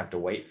it didn't have to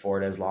wait for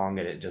it as long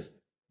and it just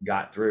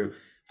got through.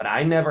 But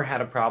I never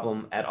had a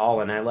problem at all.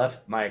 And I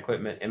left my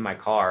equipment in my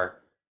car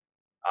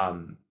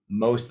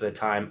most of the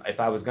time. If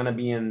I was going to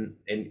be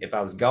if I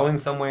was going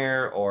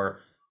somewhere or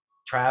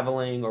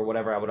traveling or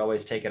whatever, I would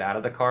always take it out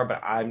of the car,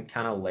 but I'm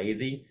kind of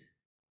lazy.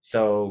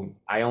 So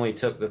I only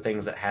took the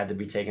things that had to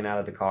be taken out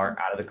of the car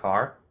out of the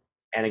car.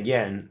 And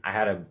again, I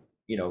had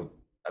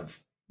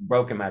I've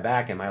broken my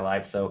back in my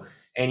life. So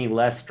any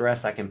less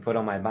stress I can put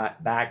on my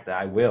back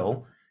that I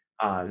will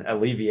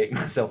alleviate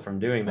myself from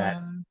doing that.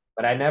 Um,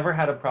 But I never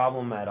had a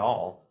problem at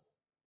all.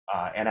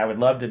 And I would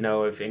love to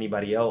know if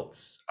anybody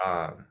else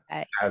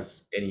I,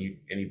 has any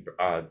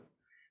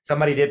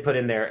Somebody did put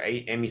in there,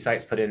 Amy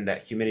Sites put in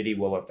that humidity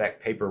will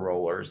affect paper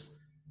rollers.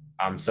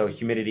 So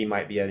humidity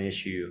might be an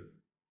issue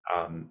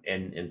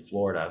in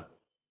Florida.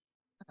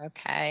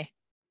 Okay.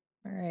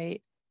 All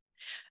right.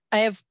 I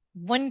have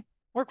one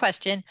more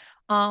question.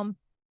 I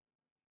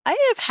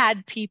have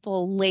had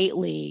people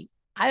lately,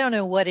 I don't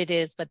know what it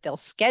is, but they'll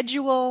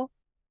schedule.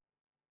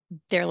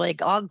 They're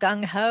like all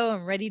gung ho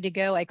and ready to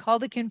go. I call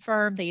to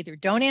confirm. They either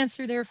don't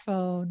answer their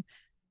phone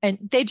and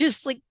they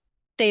just like,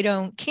 they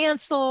don't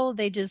cancel.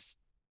 They just,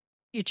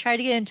 you try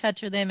to get in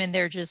touch with them and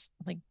they're just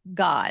like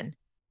gone.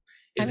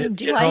 I Is mean, this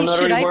general should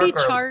notary I be work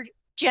or charged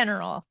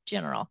general?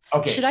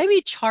 Should okay? I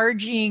be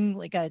charging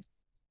like a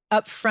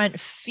upfront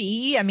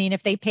fee? I mean,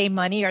 if they pay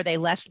money, are they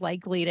less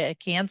likely to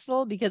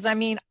cancel? Because I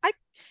mean, I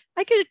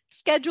could have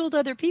scheduled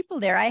other people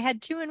there. I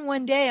had two in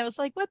one day. I was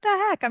like, what the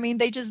heck? I mean,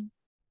 they just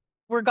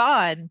were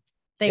gone.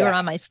 They were Yeah,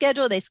 on my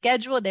schedule. They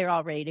scheduled. They were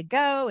all ready to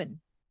go. And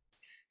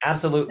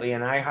absolutely.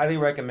 And I highly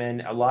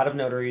recommend a lot of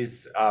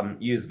notaries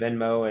use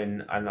Venmo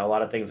and a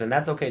lot of things, and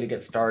that's okay to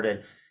get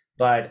started.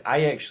 But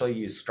I actually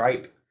use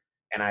Stripe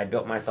and I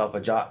built myself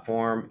a jot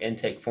form,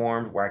 intake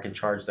form where I can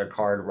charge their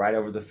card right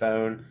over the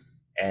phone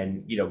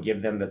and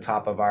give them the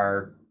top of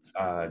our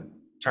uh,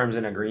 terms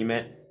and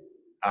agreement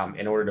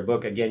in order to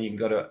book. Again, you can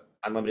go to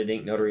Unlimited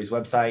Ink Notary's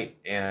website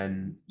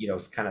and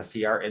kind of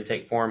see our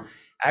intake form.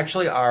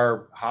 Actually,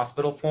 our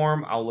hospital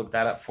form, I'll look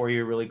that up for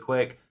you really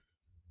quick.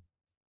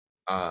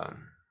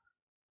 Um,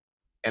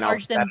 and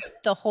charge them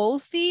the whole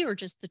fee or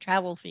just the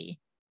travel fee?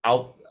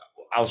 I'll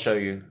I'll show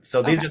you.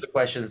 So these Okay. are the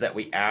questions that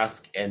we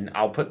ask, and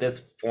I'll put this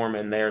form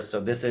in there. So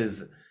this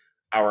is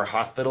our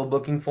hospital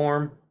booking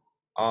form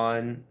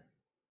on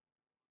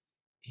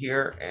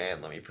here,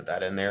 and let me put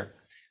that in there.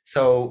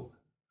 So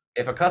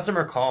if a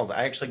customer calls,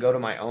 I actually go to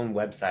my own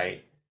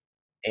website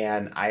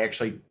and I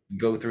actually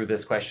go through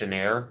this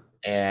questionnaire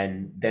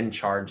and then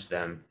charge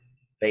them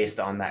based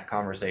on that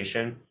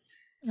conversation.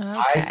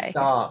 I Okay.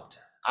 stopped.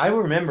 I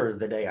remember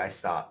the day I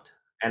stopped,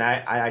 and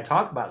I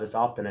talk about this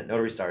often at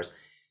Notary Stars.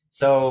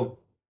 So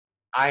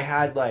I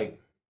had like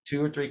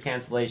 2 or 3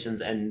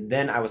 cancellations, and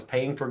then I was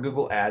paying for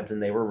Google Ads,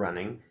 and they were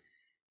running.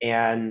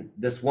 And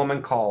this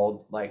woman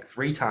called like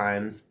 3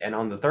 times, and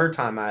on the third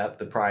time I upped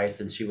the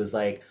price, and she was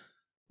like,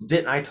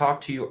 "Didn't I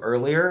talk to you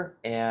earlier?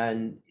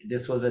 And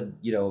this was a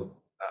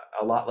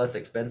lot less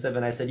expensive."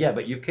 And I said, "Yeah,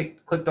 but you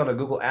clicked on a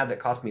Google ad that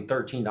cost me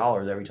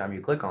 $13 every time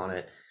you click on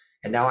it,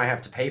 and now I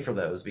have to pay for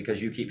those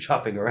because you keep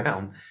shopping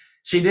around."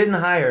 She didn't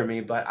hire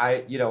me, but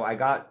I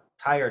got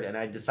tired, and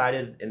I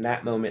decided in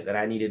that moment that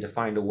I needed to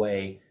find a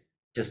way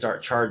to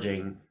start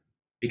charging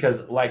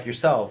because, like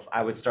yourself,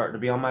 I would start to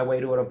be on my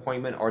way to an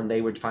appointment, or they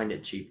would find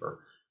it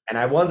cheaper. And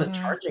I wasn't Mhm.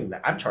 charging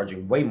that. I'm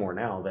charging way more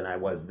now than I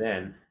was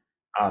then.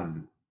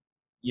 Um,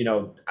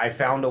 I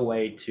found a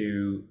way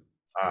to.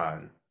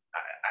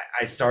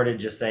 I started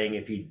just saying,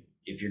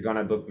 if you're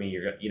gonna book me,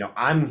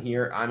 I'm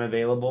here, I'm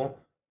available,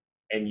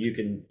 and you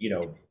can,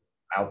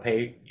 I'll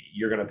pay.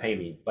 You're gonna pay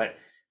me, but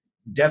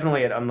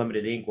definitely at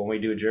Unlimited Ink, when we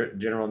do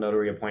general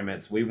notary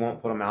appointments, we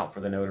won't put them out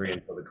for the notary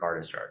until the card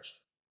is charged.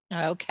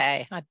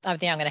 Okay. I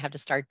think I'm going to have to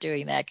start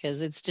doing that because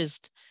it's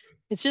just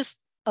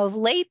of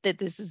late that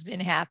this has been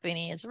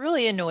happening. It's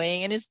really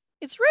annoying and it's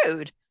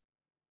rude.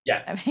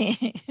 Yeah, I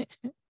mean,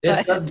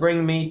 this does but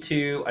bring me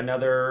to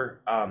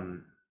another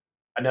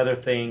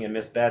thing, and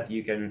Miss Beth,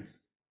 you can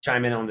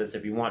chime in on this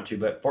if you want to,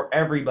 but for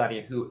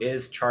everybody who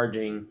is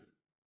charging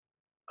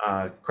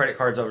credit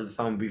cards over the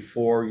phone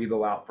before you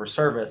go out for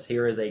service,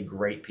 here is a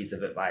great piece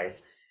of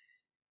advice.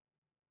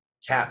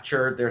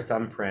 Capture their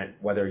thumbprint,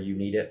 whether you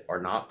need it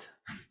or not.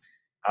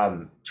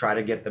 Try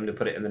to get them to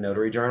put it in the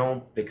notary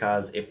journal,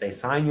 because if they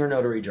sign your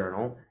notary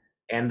journal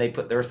and they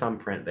put their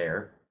thumbprint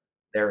there,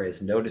 there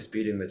is no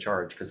disputing the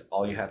charge, because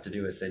all you have to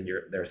do is send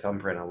their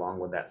thumbprint along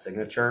with that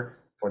signature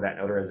for that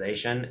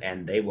notarization,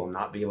 and they will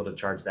not be able to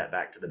charge that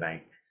back to the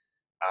bank.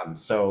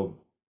 So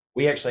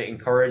we actually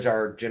encourage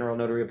our general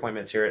notary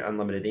appointments here at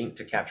Unlimited Ink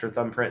to capture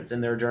thumbprints in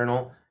their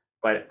journal,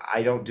 but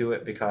I don't do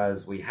it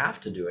because we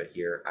have to do it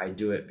here. I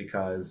do it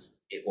because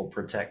it will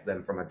protect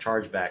them from a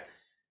chargeback.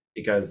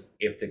 Because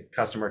if the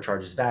customer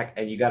charges back,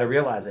 and you got to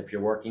realize, if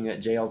you're working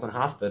at jails and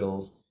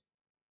hospitals,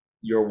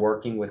 you're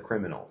working with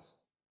criminals,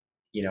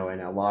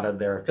 and a lot of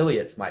their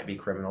affiliates might be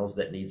criminals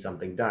that need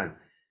something done.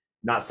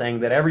 Not saying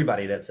that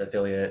everybody that's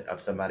affiliate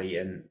of somebody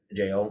in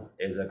jail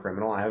is a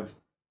criminal. I have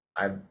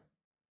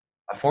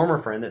a former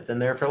friend that's in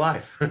there for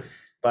life.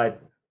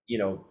 But you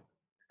know,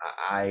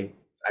 I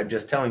I'm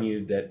just telling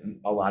you that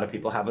a lot of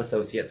people have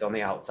associates on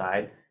the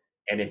outside,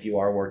 and if you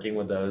are working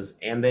with those,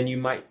 and then you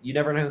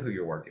never know who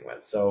you're working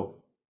with. So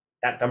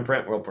that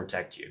thumbprint will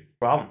protect you.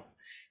 Problem.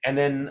 And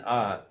then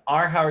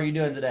R, how are you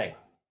doing today?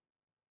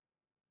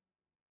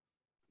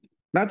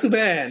 Not too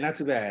bad, not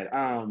too bad.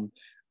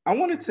 I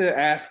wanted to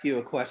ask you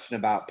a question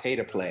about pay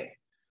to play.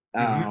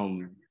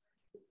 Mhm.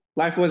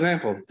 Like for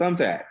example,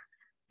 Thumbtack.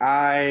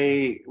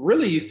 I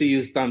really used to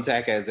use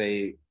Thumbtack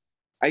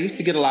I used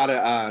to get a lot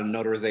of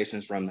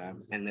notarizations from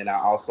them. And then I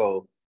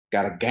also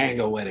got a gang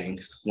of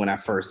weddings when I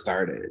first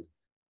started.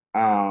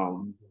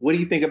 What do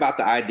you think about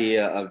the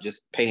idea of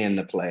just paying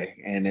to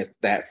play, and if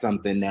that's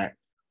something that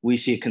we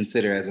should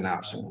consider as an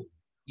option?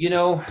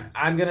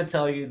 I'm going to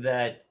tell you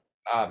that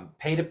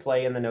pay to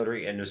play in the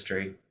notary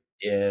industry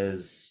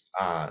is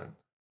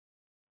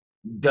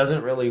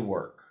doesn't really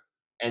work,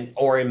 and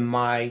or in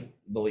my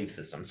belief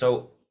system.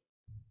 So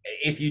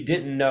if you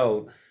didn't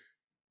know,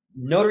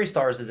 Notary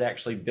Stars is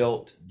actually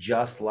built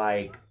just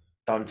like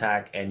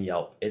Thumbtack and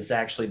Yelp. It's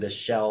actually the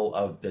shell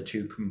of the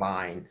two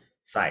combined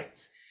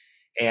sites.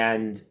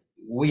 And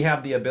we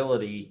have the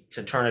ability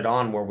to turn it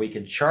on where we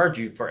can charge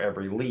you for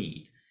every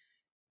lead.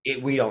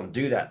 We don't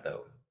do that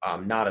though.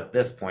 Not at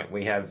this point.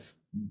 We have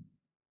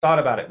thought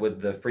about it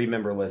with the free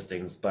member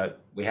listings,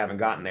 but we haven't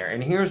gotten there.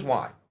 And here's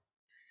why.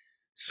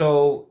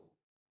 So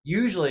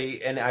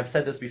usually, and I've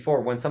said this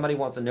before, when somebody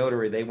wants a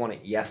notary, they want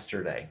it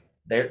yesterday.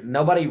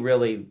 Nobody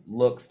really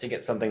looks to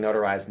get something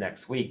notarized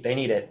next week. They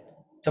need it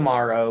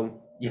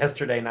tomorrow,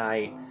 yesterday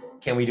night.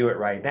 Can we do it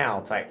right now?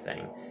 Type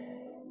thing.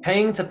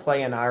 Paying to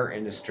play in our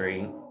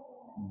industry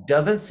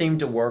doesn't seem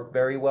to work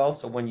very well.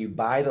 So when you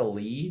buy the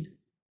lead,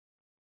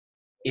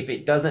 if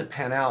it doesn't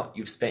pan out,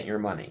 you've spent your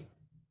money.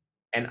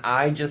 And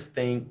I just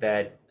think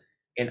that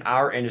in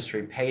our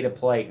industry, pay to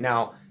play.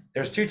 Now,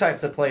 there's two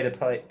types of pay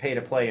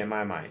to play in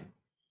my mind.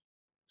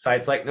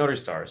 Sites like Notary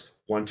Stars,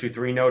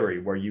 123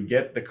 Notary, where you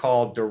get the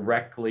call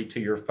directly to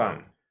your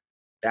phone.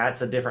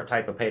 That's a different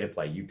type of pay to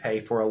play. You pay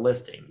for a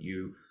listing.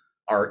 You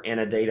are in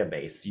a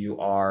database. You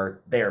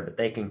are there, but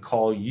they can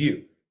call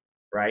you,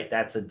 right?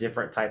 That's a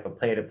different type of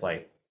pay to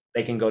play.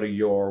 They can go to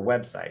your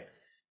website,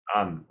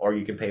 or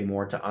you can pay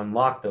more to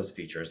unlock those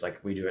features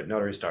like we do at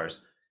Notary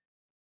Stars.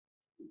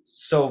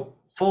 So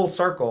full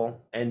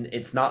circle, and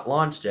it's not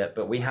launched yet,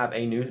 but we have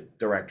a new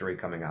directory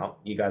coming out.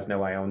 You guys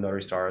know I own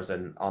Notary Stars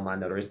and Online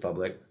Notaries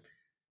Public.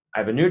 I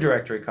have a new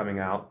directory coming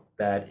out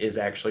that is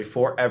actually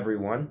for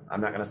everyone.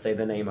 I'm not going to say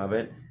the name of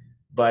it,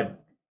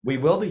 but we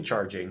will be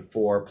charging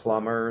for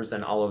plumbers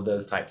and all of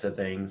those types of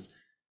things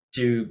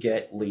to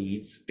get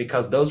leads,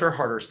 because those are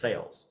harder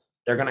sales.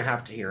 They're going to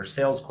have to hear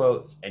sales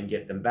quotes and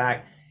get them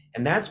back.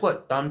 And that's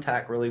what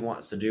Thumbtack really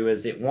wants to do,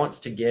 is it wants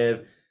to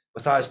give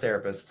massage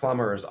therapists,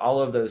 plumbers,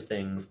 all of those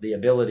things, the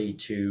ability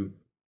to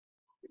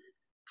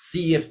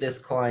see if this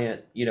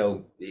client,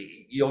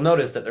 you'll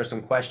notice that there's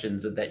some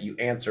questions that you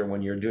answer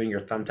when you're doing your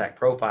Thumbtack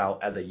profile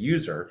as a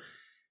user,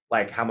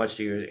 like how much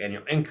do your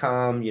annual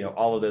income,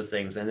 all of those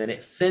things. And then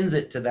it sends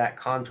it to that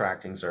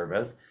contracting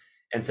service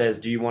and says,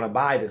 do you want to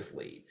buy this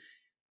lead?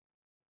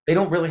 They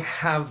don't really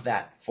have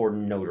that for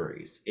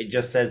notaries. It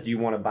just says, do you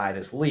want to buy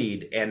this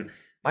lead? And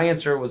my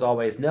answer was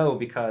always no,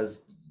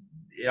 because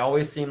it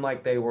always seemed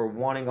like they were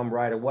wanting them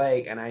right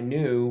away. And I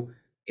knew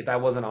if I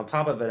wasn't on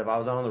top of it, if I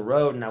was on the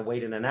road and I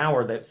waited an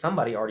hour, that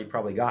somebody already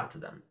probably got to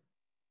them.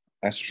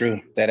 That's true.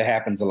 That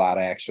happens a lot,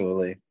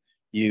 actually.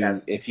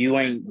 If you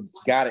ain't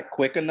got it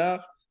quick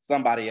enough,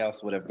 somebody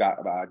else would have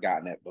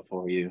gotten it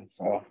before you.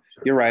 So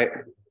you're right.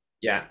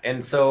 Yeah.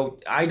 And so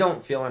I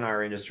don't feel in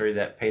our industry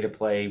that pay to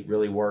play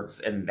really works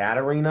in that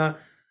arena.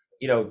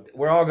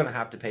 We're all going to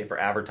have to pay for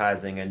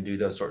advertising and do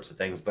those sorts of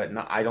things, but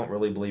I don't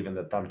really believe in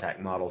the Thumbtack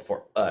model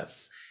for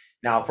us.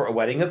 Now, for a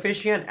wedding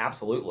officiant,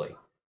 absolutely.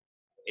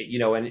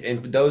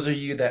 And those of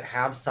you that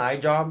have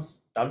side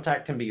jobs,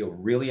 Thumbtack can be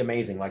really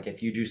amazing. Like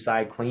if you do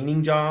side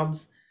cleaning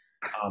jobs,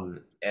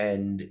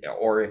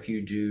 or if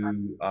you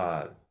do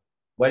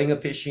wedding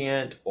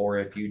officiant, or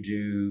if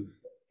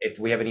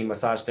we have any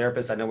massage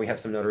therapists. I know we have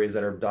some notaries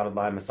that are dotted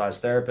line massage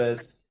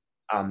therapists.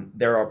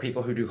 There are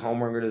people who do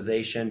home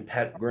organization,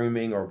 pet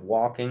grooming, or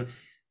walking.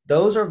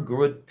 Those are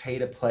good pay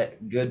to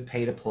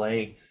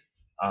play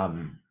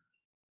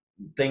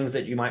things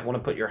that you might want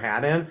to put your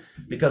hat in,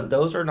 because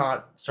those are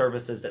not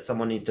services that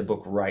someone needs to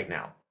book right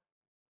now.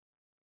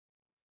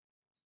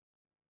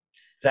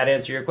 Does that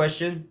answer your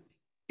question?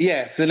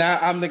 Yes, and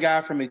I'm the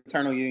guy from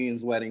Eternal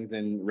Union's Weddings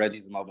and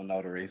Reggie's Mobile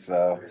Notary.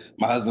 So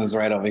my husband's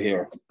right over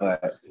here.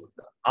 But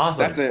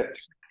awesome. That's it.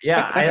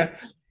 Yeah,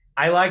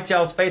 I liked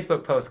y'all's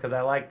Facebook post because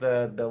I like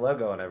the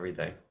logo and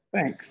everything.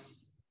 Thanks.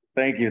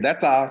 Thank you.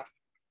 That's all.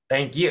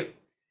 Thank you.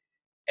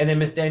 And then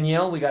Miss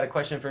Danielle, we got a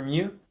question from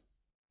you.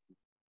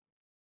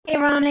 Hey,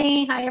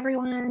 Ronnie. Hi,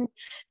 everyone.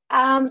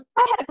 I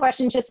had a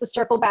question just to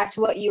circle back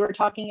to what you were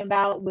talking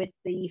about with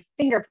the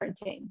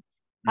fingerprinting.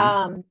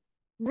 Mm-hmm.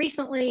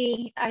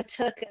 Recently, I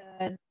took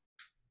a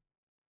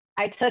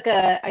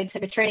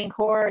training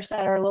course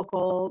at our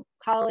local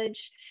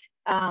college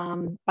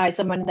by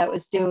someone that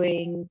was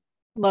doing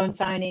loan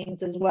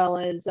signings as well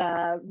as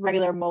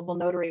regular mobile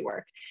notary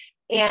work.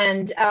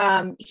 And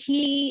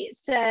he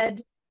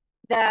said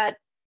that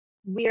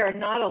we are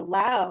not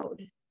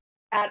allowed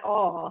at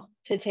all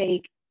to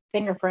take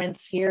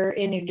fingerprints here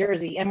in New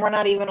Jersey. And we're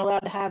not even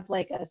allowed to have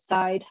like a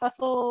side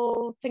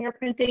hustle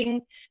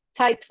fingerprinting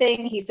type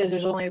thing. He says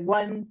there's only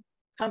one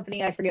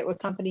company, I forget what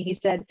company he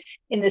said,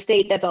 in the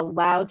state that's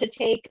allowed to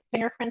take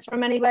fingerprints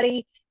from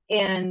anybody.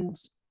 And,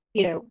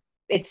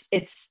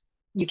 it's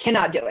you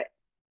cannot do it.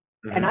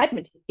 Mm-hmm. And I've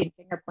been taking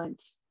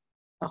fingerprints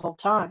the whole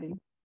time.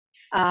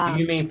 Do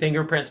you mean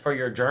fingerprints for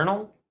your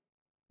journal?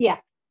 Yeah.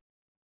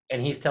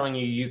 And he's telling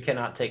you you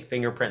cannot take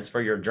fingerprints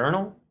for your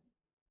journal?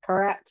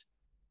 Correct.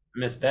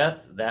 Miss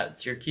Beth,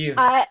 that's your cue.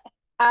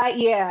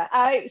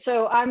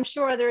 So I'm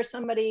sure there's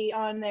somebody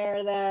on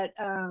there that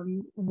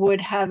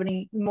would have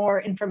any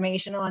more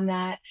information on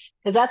that,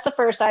 because that's the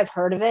first I've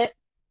heard of it.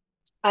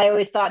 I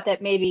always thought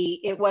that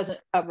maybe it wasn't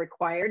a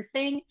required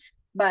thing,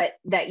 but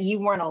that you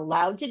weren't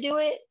allowed to do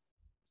it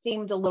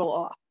seemed a little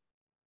off.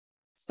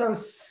 So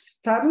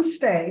some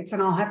states,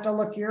 and I'll have to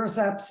look yours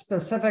up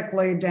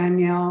specifically,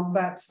 Danielle,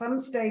 but some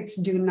states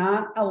do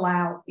not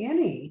allow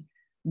any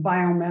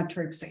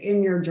biometrics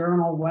in your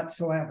journal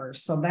whatsoever.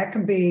 So that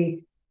could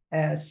be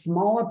as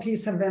small a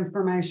piece of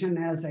information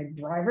as a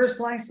driver's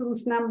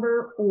license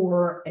number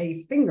or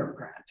a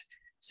fingerprint.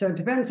 So it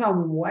depends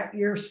on what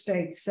your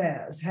state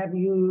says. Have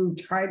you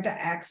tried to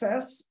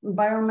access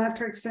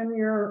biometrics in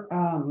your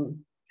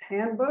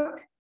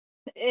handbook?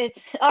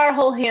 It's our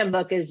whole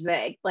handbook is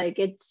vague. Like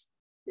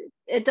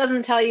it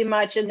doesn't tell you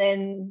much. And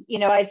then,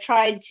 I've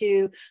tried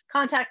to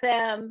contact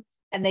them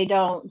and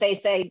they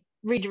say,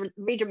 read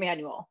your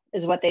manual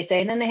is what they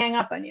say. And then they hang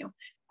up on you.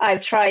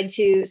 I've tried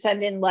to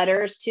send in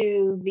letters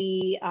to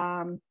the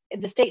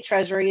state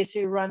treasury is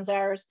who runs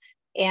ours.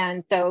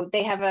 And so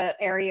they have an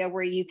area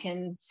where you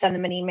can send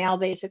them an email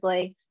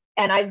basically.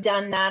 And I've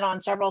done that on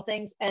several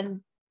things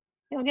and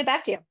they'll get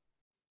back to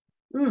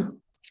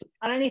you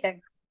on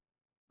anything.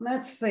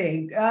 Let's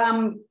see.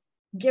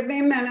 Give me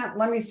a minute.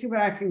 Let me see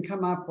what I can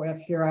come up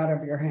with here out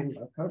of your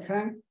handbook.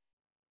 Okay.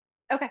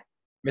 Okay.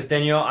 Miss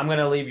Danielle, I'm going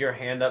to leave your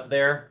hand up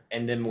there,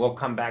 and then we'll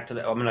come back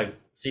to I'm going to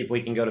see if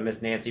we can go to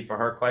Miss Nancy for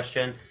her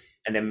question,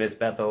 and then Miss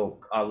Beth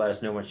will let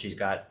us know when she's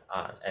got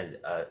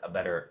a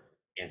better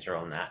answer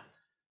on that.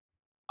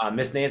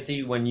 Miss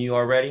Nancy, when you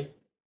are ready.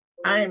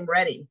 I am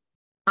ready.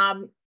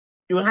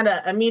 You had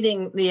a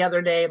meeting the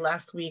other day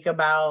last week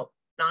about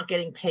not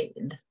getting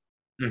paid.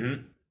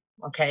 Mm-hmm.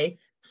 Okay.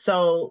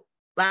 So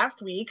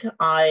last week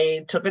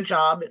I took a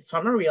job. It's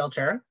from a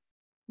realtor.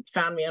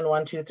 Found me on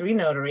 123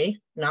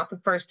 Notary. Not the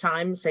first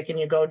time. Say, can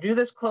you go do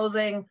this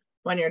closing?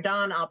 When you're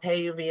done, I'll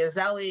pay you via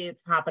Zelly.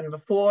 It's happened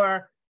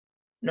before.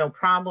 No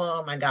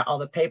problem. I got all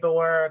the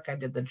paperwork. I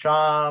did the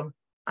job.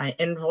 I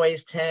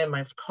invoiced him.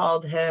 I've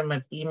called him.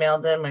 I've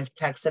emailed him. I've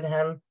texted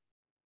him.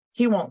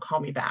 He won't call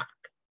me back.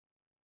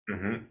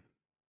 Mm-hmm.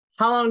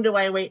 How long do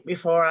I wait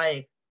before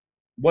I...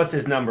 What's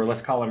his number?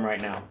 Let's call him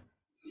right now.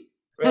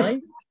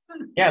 Really?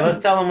 Yeah, let's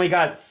tell him we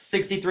got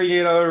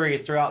 63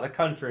 notaries throughout the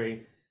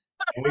country.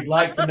 And we'd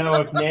like to know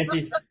if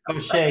Nancy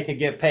O'Shea could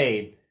get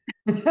paid.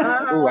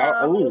 Yeah.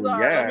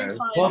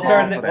 We'll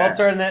turn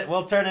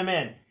him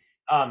in.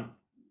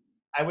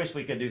 I wish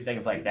we could do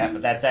things like that,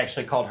 but that's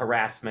actually called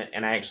harassment.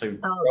 And I actually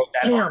wrote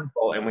that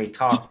article and we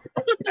talked.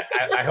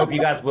 I hope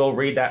you guys will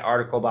read that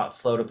article about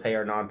slow to pay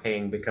or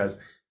non-paying, because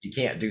you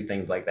can't do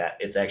things like that.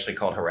 It's actually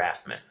called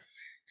harassment.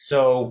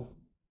 So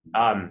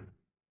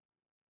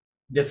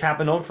this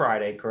happened on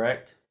Friday,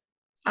 correct?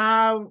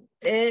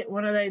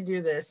 When did I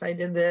do this? I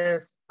did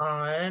this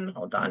on,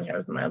 hold on,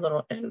 here's my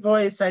little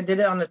invoice. I did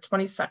it on the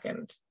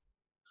 22nd.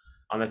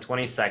 On the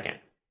 22nd.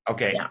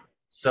 Okay. Yeah.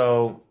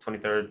 So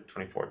 23rd,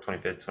 24th,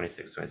 25th,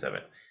 26th,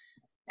 27th.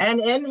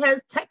 And in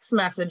his text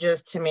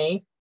messages to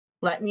me,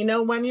 let me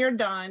know when you're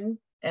done.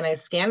 And I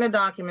scan the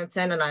documents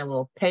in and I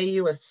will pay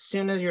you as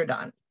soon as you're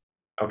done.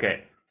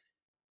 Okay.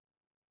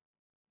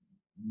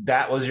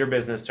 That was your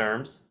business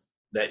terms,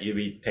 that you'd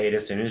be paid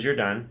as soon as you're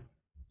done.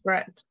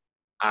 Correct.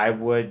 I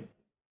would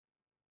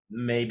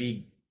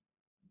maybe,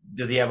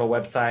 does he have a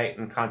website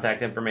and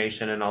contact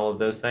information and all of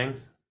those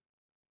things?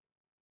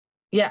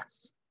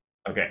 Yes.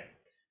 Okay.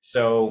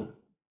 So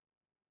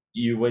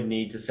you would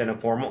need to send a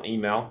formal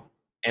email.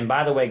 And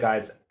by the way,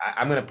 guys,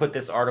 I'm going to put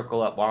this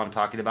article up while I'm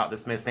talking about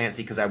this, Miss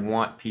Nancy, because I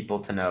want people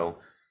to know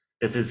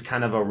this is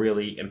kind of a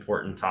really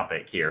important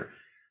topic here.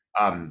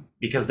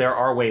 Because there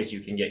are ways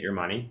you can get your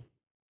money,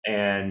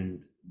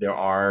 and there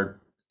are,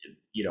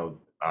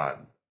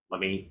 let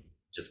me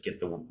just get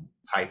the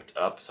typed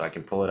up so I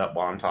can pull it up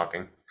while I'm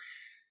talking.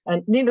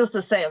 And needless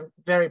to say, I'm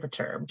very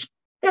perturbed.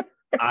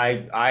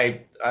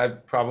 I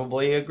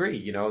probably agree.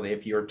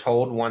 If you're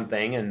told one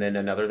thing and then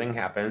another thing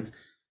happens,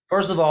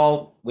 first of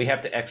all, we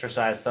have to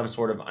exercise some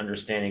sort of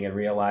understanding and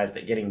realize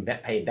that getting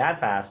paid that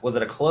fast, was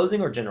it a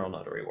closing or general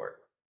notary work?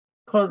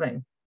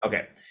 Closing.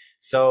 Okay.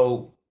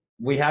 So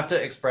we have to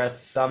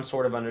express some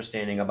sort of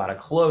understanding about a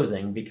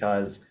closing,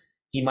 because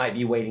he might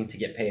be waiting to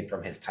get paid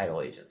from his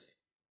title agency.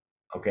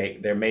 Okay.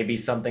 There may be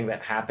something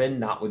that happened,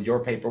 not with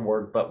your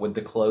paperwork, but with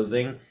the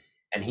closing,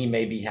 and he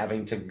may be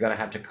gonna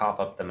have to cough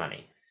up the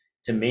money.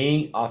 To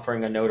me,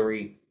 offering a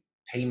notary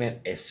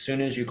payment as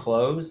soon as you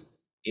close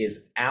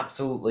is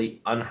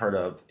absolutely unheard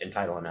of in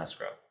title and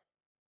escrow,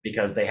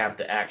 because they have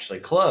to actually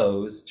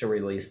close to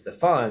release the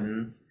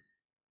funds.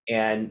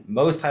 And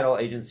most title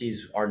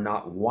agencies are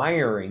not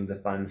wiring the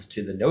funds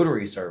to the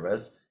notary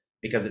service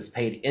because it's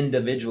paid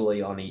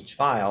individually on each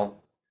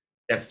file.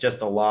 That's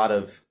just a lot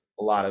of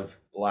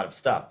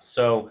stuff.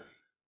 So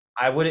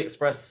I would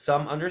express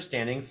some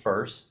understanding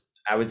first.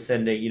 I would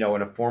send in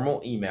a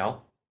formal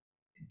email.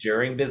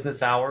 during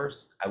business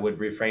hours. I would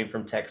refrain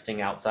from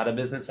texting outside of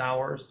business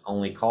hours,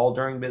 only call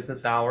during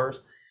business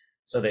hours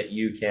so that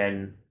you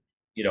can,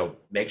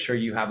 make sure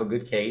you have a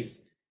good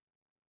case,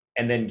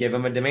 and then give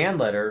them a demand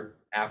letter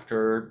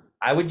after.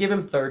 I would give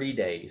him 30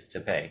 days to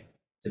pay,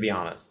 to be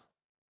honest.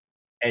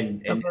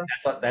 And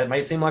that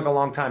might seem like a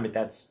long time, but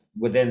that's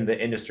within the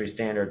industry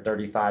standard,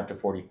 35 to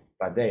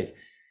 45 days.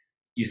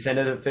 You send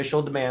an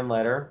official demand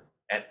letter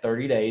at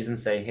 30 days and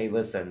say, hey,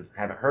 listen,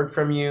 haven't heard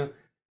from you,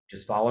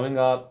 just following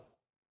up.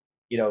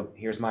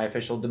 Here's my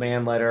official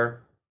demand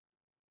letter.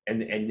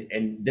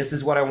 And this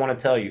is what I want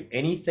to tell you.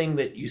 Anything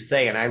that you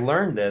say, and I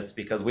learned this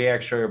because we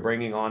actually are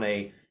bringing on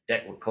a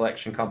debt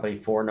collection company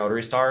for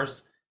Notary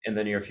Stars in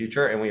the near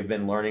future, and we've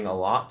been learning a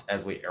lot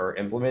as we are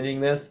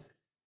implementing this.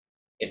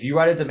 If you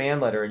write a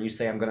demand letter and you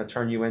say, I'm going to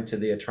turn you into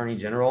the Attorney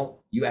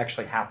General, you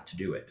actually have to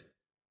do it.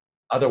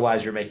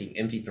 Otherwise, you're making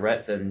empty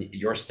threats, and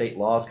your state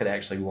laws could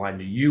actually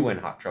wind you in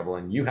hot trouble,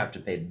 and you have to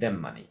pay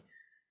them money.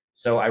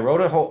 So I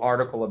wrote a whole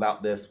article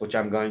about this, which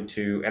I'm going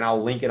to, and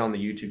I'll link it on the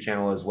YouTube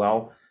channel as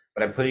well,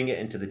 but I'm putting it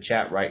into the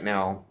chat right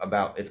now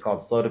about, it's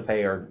called Slow to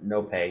Pay or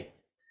No Pay.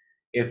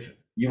 If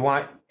you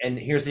want, and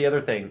here's the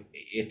other thing,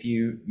 if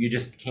you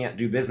just can't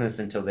do business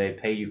until they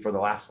pay you for the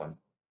last one.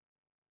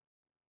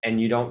 And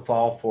you don't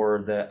fall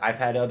for I've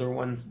had other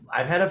ones,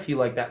 I've had a few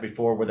like that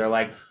before where they're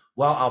like,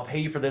 well, I'll pay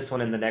you for this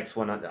one and the next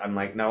one. I'm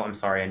like, no, I'm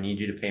sorry, I need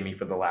you to pay me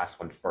for the last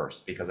one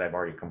first because I've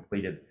already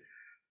completed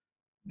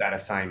that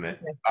assignment.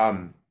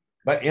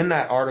 But in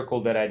that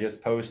article that I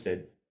just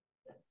posted,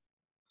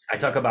 I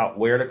talk about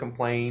where to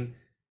complain,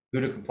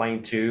 who to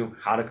complain to,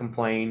 how to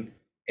complain,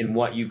 and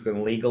what you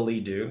can legally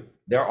do.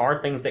 There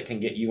are things that can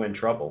get you in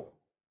trouble.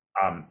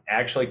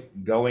 Actually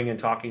going and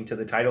talking to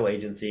the title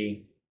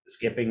agency,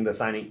 skipping the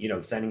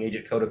signing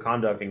agent code of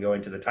conduct and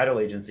going to the title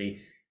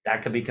agency,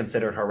 that could be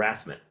considered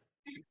harassment.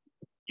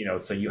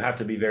 So you have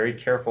to be very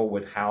careful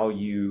with how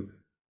you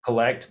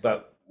collect.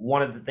 But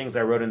one of the things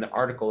I wrote in the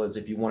article is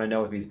if you want to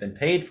know if he's been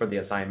paid for the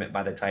assignment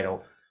by the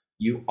title,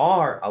 you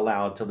are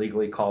allowed to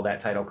legally call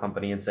that title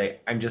company and say,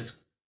 I'm just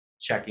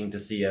checking to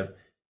see if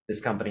this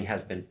company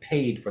has been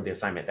paid for the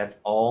assignment. That's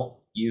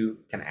all you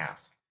can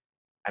ask.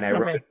 And I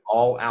wrote it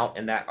all out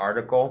in that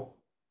article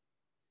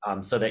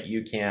so that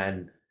you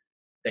can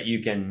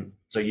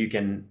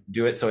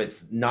do it. So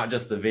it's not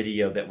just the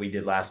video that we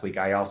did last week.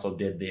 I also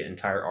did the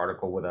entire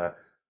article with a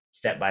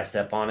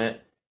step-by-step on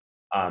it.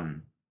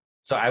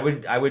 So I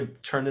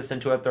would turn this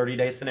into a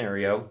 30-day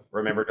scenario.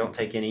 Remember, don't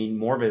take any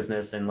more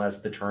business unless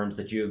the terms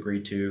that you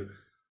agreed to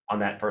on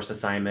that first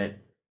assignment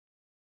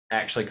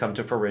actually come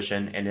to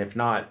fruition. And if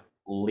not,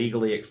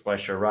 legally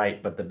express your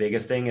right. But the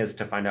biggest thing is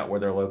to find out where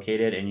they're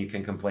located, and you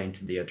can complain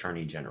to the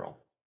Attorney General.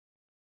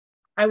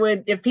 I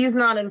would, if he's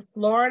not in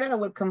Florida, I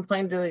would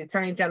complain to the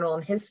Attorney General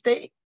in his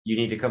state. You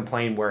need to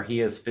complain where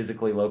he is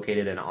physically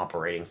located and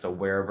operating. So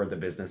wherever the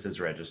business is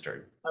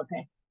registered.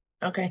 Okay.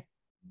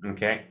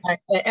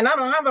 And I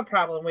don't have a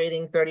problem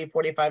waiting 30,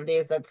 45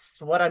 days. That's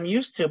what I'm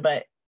used to,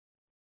 but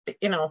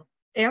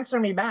answer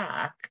me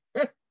back.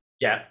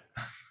 Yeah.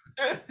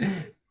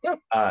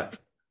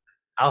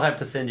 I'll have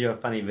to send you a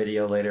funny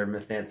video later,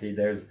 Miss Nancy.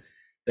 There's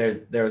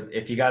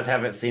if you guys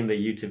haven't seen the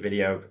YouTube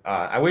video,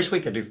 I wish we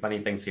could do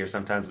funny things here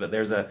sometimes, but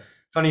there's a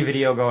funny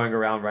video going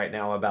around right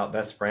now about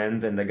best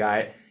friends, and the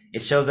guy,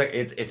 it shows like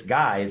it's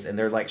guys and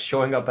they're like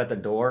showing up at the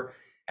door,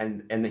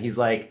 and he's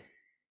like,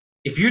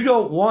 if you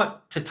don't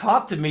want to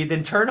talk to me,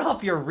 then turn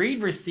off your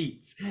read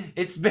receipts.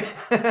 It's been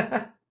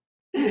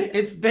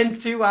it's been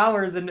 2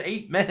 hours and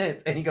 8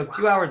 minutes, and he goes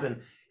 2 hours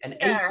and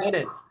 8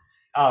 minutes.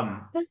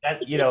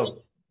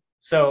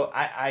 So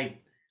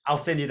I'll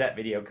send you that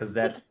video because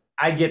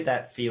I get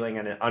that feeling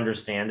and I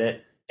understand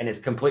it, and it's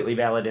completely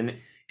valid. And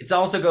it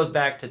also goes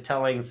back to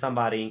telling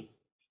somebody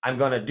I'm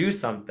going to do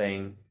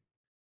something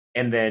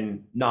and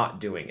then not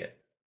doing it.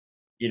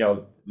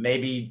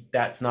 Maybe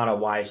that's not a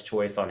wise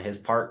choice on his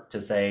part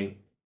to say,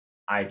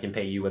 I can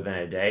pay you within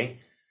a day.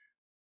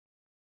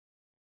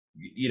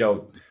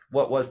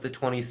 What was the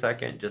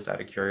 22nd? Just out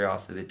of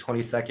curiosity, the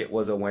 22nd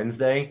was a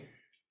Wednesday.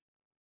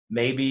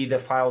 Maybe the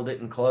file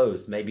didn't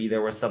close. Maybe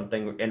there was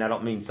something, and I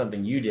don't mean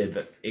something you did,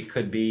 but it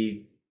could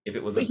be if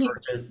it was a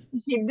purchase.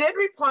 He did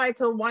reply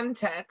to one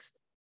text,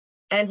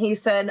 and he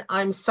said,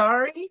 I'm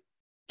sorry,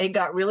 it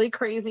got really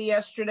crazy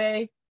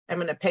yesterday. I'm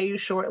going to pay you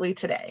shortly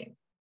today.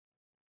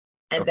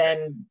 And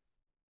then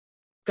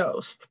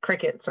ghost,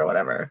 crickets, or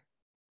whatever.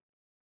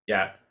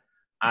 Yeah,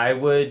 I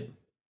would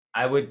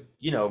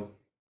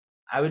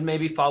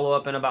maybe follow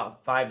up in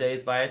about 5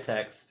 days via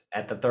text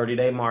at the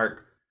 30-day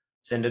mark,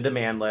 send a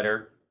demand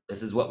letter.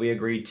 This is what we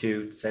agreed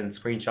to, send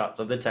screenshots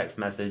of the text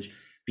message,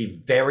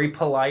 be very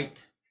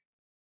polite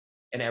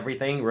and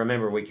everything.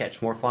 Remember, we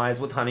catch more flies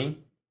with honey,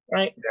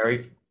 right?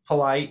 Very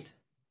polite.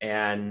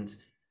 And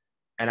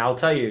I'll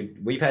tell you,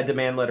 we've had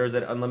demand letters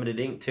at Unlimited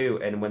Ink too.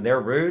 And when they're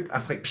rude,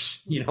 I'm like,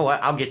 you know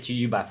what? I'll get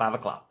you by 5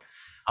 o'clock.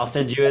 I'll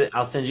send you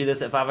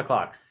this at 5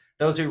 o'clock.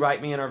 Those who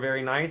write me and are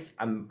very nice,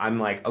 I'm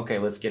like, okay,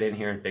 let's get in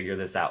here and figure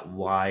this out.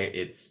 Why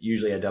it's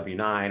usually a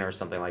W-9 or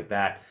something like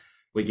that.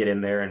 We get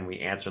in there and we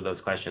answer those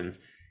questions.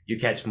 You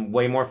catch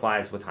way more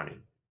flies with honey.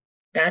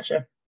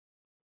 Gotcha.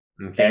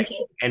 Okay. Thank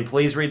you. And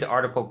please read the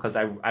article because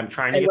I'm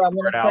trying to get I'm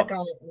the going to word click out.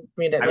 on it and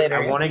read it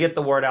later. I want to get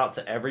the word out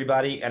to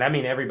everybody, and I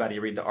mean everybody.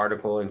 Read the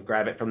article and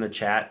grab it from the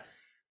chat.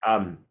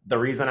 The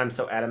reason I'm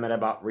so adamant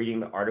about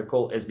reading the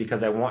article is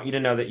because I want you to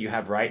know that you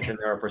have rights and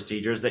there are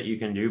procedures that you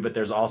can do, but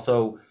there's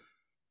also,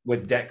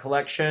 with debt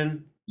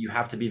collection, you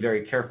have to be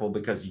very careful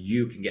because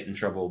you can get in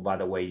trouble by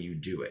the way you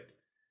do it.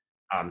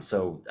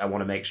 So I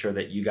want to make sure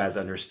that you guys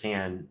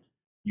understand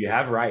you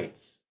have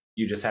rights.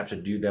 You just have to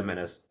do them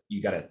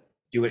you got to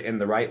do it in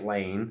the right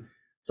lane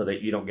so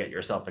that you don't get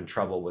yourself in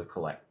trouble with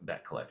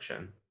debt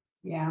collection.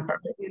 Yeah,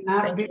 Perfect. you're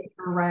not be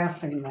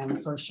harassing them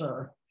for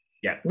sure.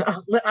 Yeah.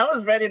 No, I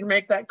was ready to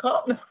make that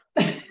call.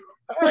 I'm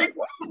like,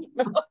 wow,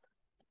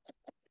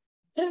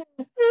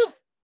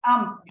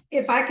 no.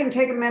 If I can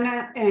take a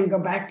minute and go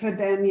back to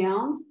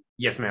Danielle.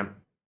 Yes, ma'am.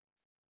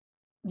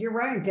 You're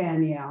right,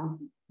 Danielle.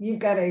 You've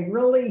got a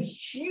really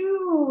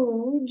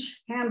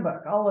huge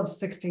handbook, all of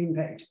 16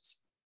 pages,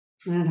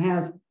 and it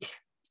has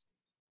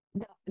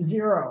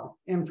zero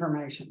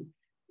information.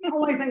 The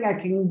only thing I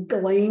can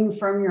glean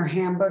from your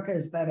handbook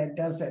is that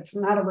it's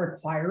not a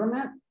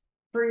requirement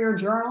for your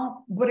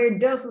journal, but it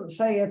doesn't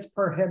say it's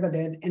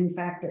prohibited. In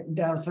fact, it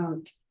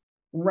doesn't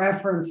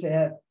reference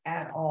it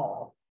at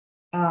all.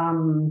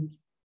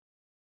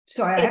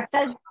 So it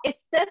says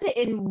it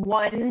in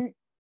one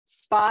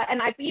spot,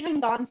 and I've even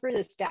gone through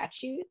the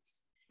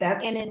statutes.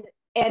 And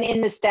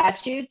in the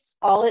statutes,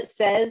 all it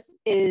says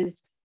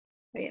is,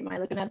 wait, am I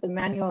looking at the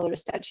manual or the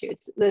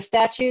statutes? The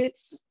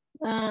statutes,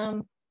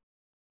 hang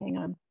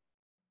on.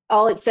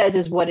 All it says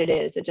is what it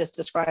is. It just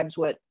describes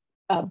what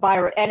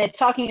and it's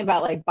talking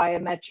about like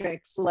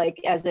biometrics, like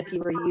as if you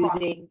were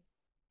using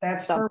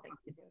something.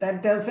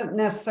 That doesn't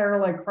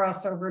necessarily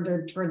cross over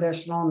to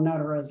traditional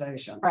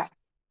notarizations. Right.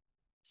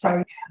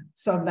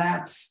 So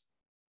that's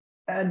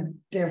a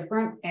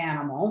different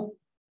animal,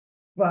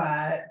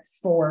 but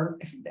for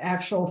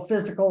actual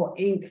physical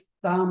ink,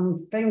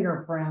 thumb,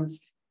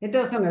 fingerprints, it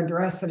doesn't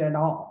address it at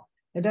all.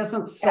 It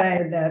doesn't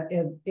say that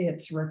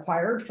it's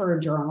required for a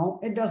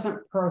journal. It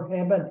doesn't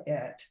prohibit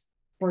it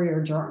for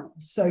your journal.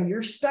 So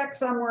you're stuck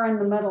somewhere in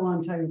the middle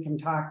until you can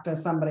talk to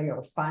somebody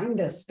or find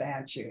a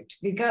statute,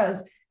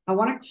 because I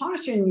want to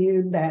caution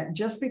you that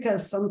just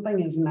because something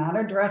is not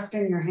addressed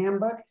in your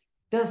handbook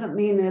doesn't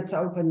mean it's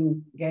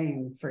open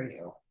game for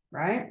you,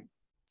 right?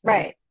 So,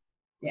 right.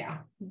 Yeah.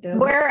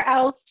 Where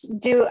else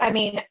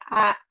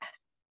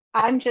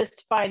I'm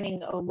just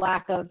finding a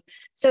lack of,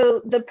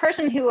 so the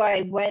person who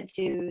I went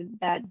to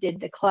that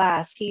did the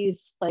class,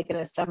 he's like an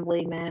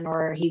assemblyman,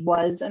 or he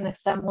was an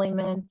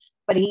assemblyman,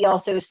 but he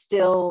also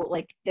still,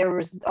 like, there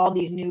was all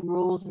these new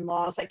rules and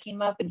laws that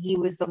came up, and he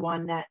was the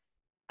one that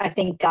I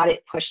think got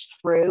it pushed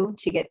through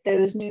to get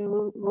those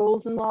new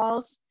rules and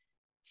laws.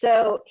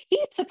 So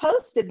he's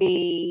supposed to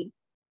be,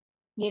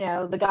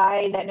 the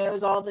guy that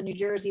knows all the New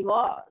Jersey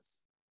laws.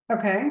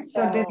 Okay,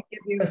 so did he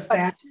give you a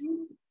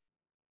statute?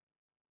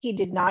 He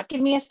did not give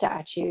me a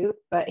statute,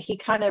 but he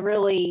kind of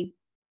really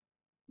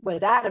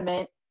was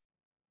adamant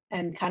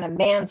and kind of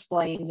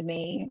mansplained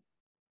me,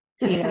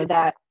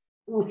 that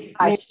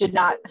I should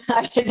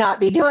not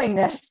be doing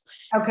this.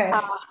 Okay,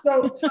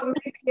 so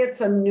maybe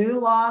it's a new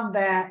law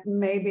that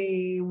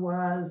maybe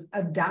was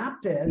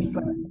adopted,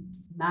 but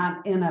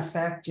not in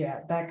effect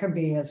yet. That could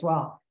be as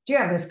well. Do you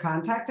have his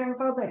contact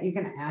info that you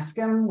can ask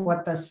him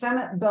what the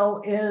Senate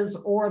bill is,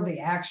 or the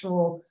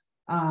actual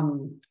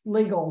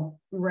legal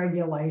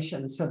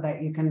regulation, so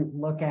that you can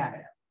look at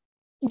it?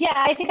 Yeah,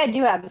 I think I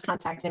do have his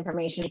contact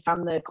information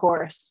from the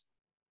course.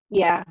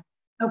 Yeah.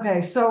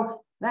 Okay,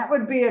 so that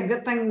would be a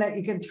good thing that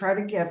you could try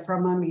to get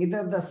from him,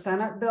 either the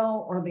Senate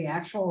bill or the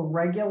actual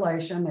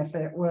regulation if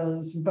it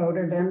was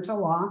voted into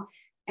law,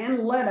 and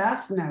let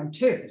us know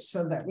too,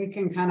 so that we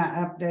can kind of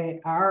update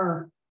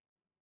our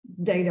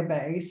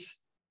database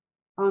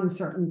on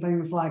certain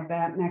things like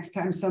that. Next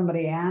time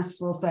somebody asks,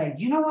 we'll say,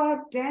 you know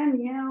what,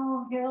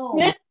 Danielle Hill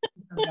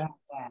about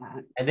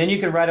that. And then you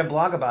can write a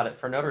blog about it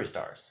for Notary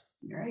Stars.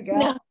 There you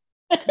go.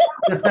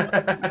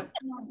 No.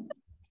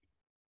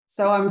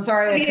 So I'm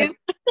sorry I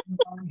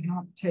couldn't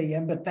help to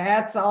you, but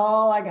that's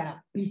all I got.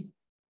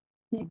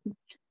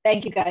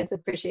 Thank you guys.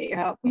 Appreciate your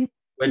help.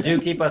 But do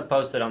keep us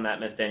posted on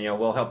that, Miss Danielle.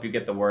 We'll help you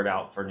get the word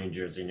out for New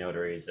Jersey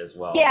notaries as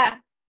well.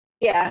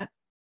 Yeah.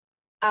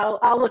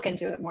 I'll look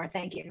into it more.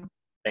 Thank you.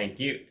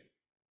 Thank you.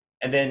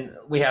 And then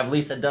we have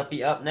Lisa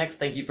Duffy up next.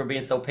 Thank you for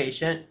being so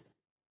patient.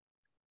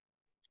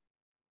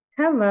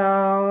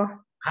 Hello.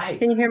 Hi.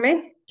 Can you hear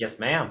me? Yes,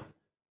 ma'am.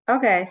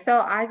 Okay,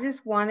 so I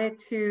just wanted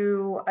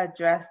to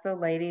address the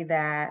lady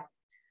that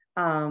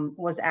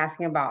was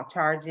asking about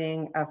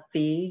charging a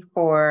fee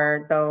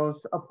for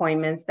those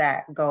appointments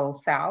that go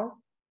south.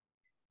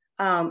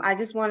 I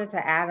just wanted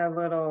to add a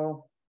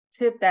little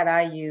tip that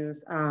I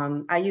use.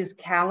 I use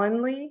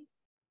Calendly,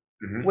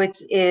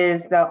 which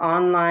is the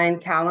online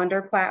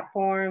calendar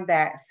platform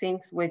that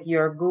syncs with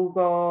your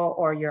Google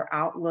or your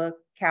Outlook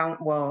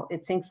well,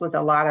 it syncs with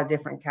a lot of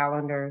different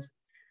calendars.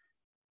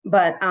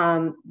 But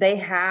they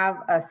have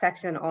a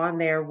section on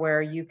there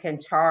where you can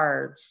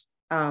charge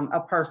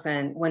a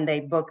person when they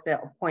book the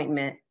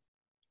appointment.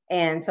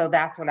 And so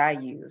that's what I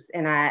use.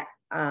 And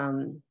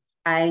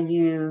I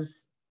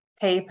use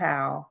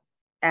PayPal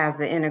as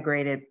the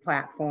integrated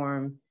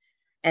platform.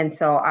 And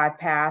so I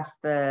pass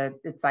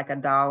it's like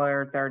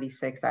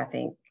 $1.36, I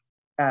think,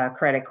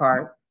 credit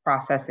card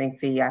processing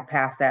fee. I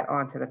pass that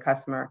on to the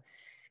customer.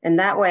 And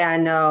that way I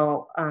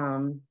know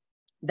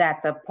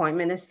that the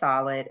appointment is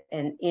solid.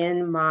 And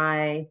in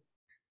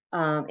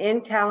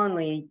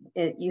Calendly,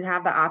 you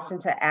have the option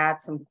to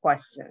add some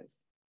questions.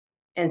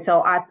 And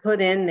so I put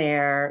in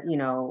there,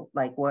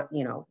 like what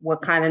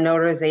kind of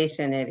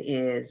notarization it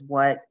is,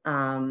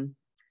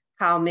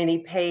 how many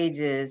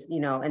pages,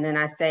 and then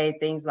I say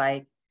things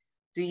like,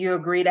 do you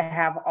agree to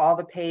have all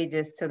the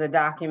pages to the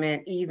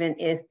document, even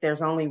if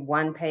there's only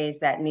one page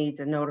that needs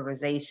a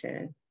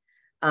notarization?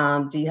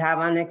 Do you have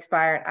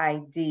unexpired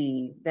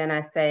ID? Then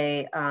I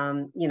say,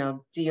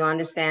 do you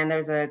understand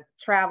there's a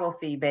travel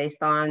fee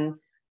based on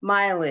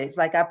mileage?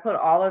 Like I put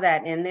all of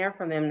that in there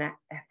for them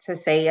to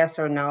say yes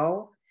or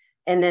no.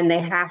 And then they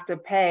have to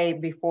pay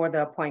before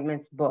the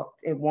appointment's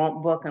booked. It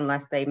won't book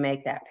unless they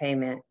make that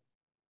payment.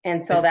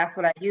 And so that's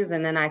what I use.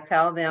 And then I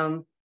tell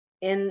them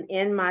in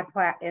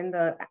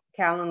the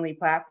Calendly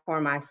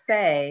platform, I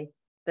say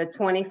the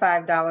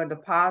 $25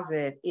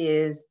 deposit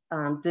is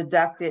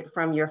deducted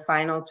from your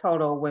final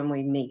total when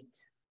we meet.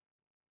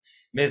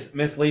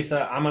 Miss Lisa,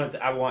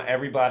 I want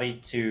everybody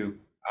to,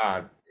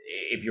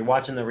 if you're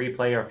watching the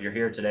replay or if you're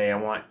here today, I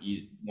want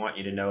you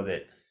to know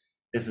that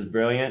this is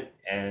brilliant,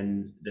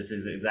 and this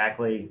is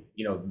exactly,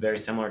 very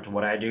similar to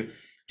what I do.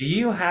 Do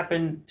you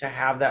happen to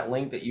have that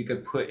link that you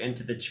could put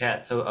into the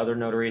chat so other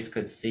notaries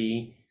could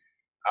see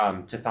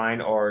to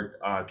find, or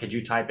could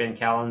you type in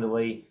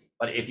Calendly?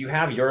 But if you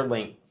have your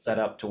link set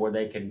up to where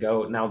they could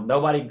go, now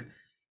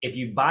if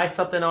you buy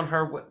something on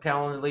her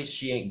Calendly,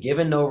 she ain't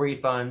giving no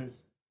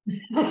refunds.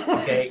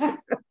 Okay.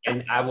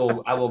 And I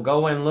will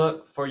go and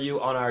look for you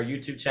on our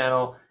YouTube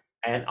channel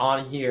and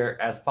on here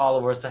as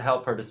followers to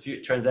help her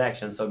dispute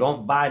transactions. So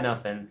don't buy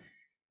nothing,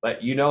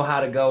 but you know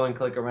how to go and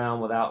click around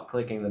without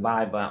clicking the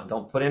buy button.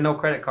 Don't put in no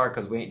credit card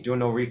because we ain't doing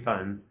no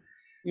refunds.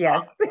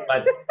 Yes.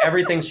 But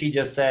everything she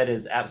just said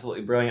is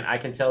absolutely brilliant. I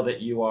can tell that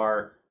you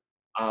are,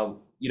 I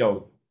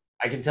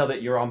can tell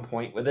that you're on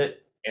point with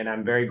it. And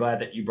I'm very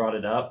glad that you brought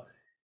it up.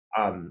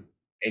 And,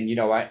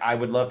 I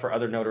would love for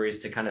other notaries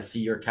to kind of see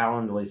your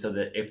Calendly so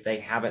that if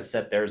they haven't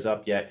set theirs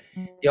up yet,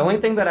 the only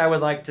thing that I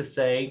would like to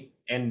say,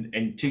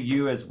 and to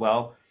you as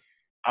well,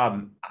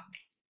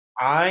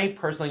 I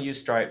personally use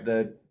Stripe.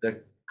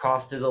 The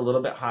cost is a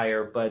little bit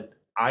higher, but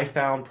I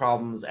found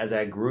problems as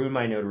I grew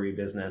my notary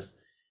business.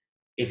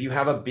 If you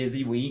have a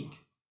busy week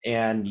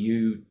and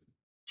you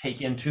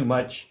take in too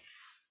much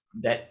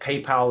that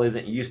PayPal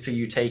isn't used to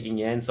you taking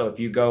in, so if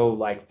you go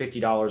like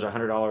 $50 or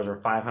 $100 or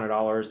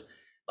 $500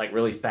 like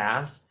really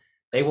fast,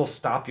 they will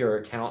stop your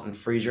account and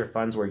freeze your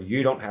funds where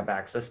you don't have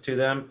access to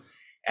them.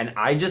 And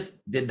I just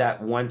did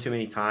that one too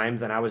many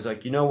times, and I was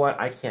like, you know what?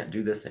 I can't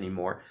do this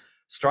anymore.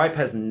 Stripe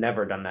has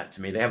never done that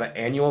to me. They have an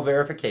annual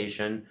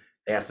verification.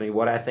 They ask me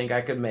what I think I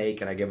could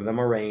make, and I give them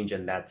a range,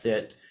 and that's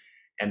it.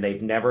 And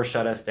they've never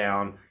shut us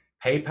down.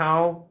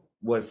 PayPal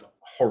was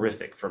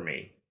horrific for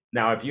me.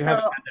 Now, if you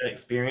haven't had that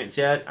experience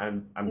yet,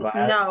 I'm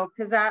glad. No,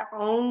 because I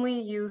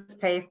only use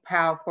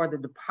PayPal for the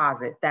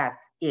deposit.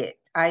 That's it.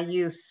 I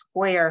use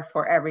Square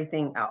for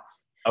everything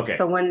else. Okay.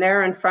 So when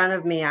they're in front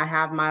of me, I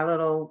have my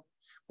little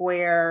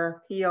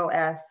Square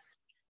POS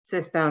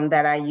system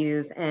that I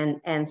use,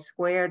 and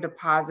Square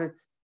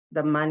deposits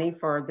the money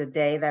for the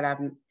day that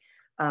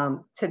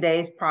I'm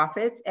today's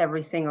profits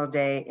every single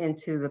day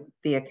into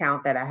the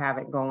account that I have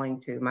it going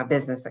to, my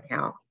business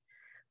account.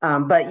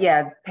 But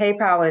yeah,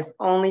 PayPal is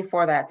only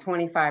for that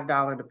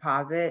 $25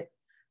 deposit.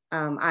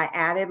 I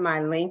added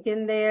my link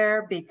in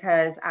there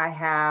because I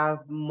have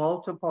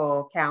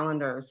multiple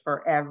calendars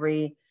for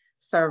every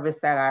service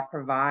that I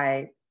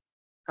provide.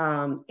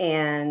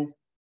 And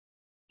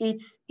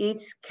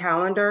each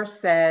calendar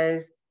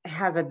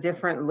has a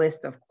different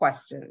list of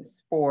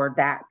questions for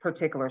that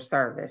particular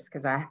service,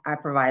 because I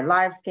provide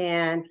live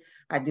scan,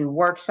 I do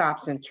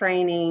workshops and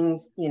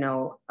trainings,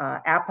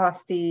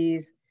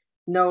 apostilles,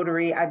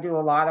 notary, I do a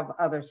lot of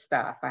other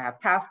stuff. I have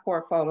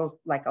passport photos,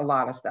 like a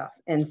lot of stuff.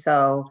 And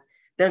so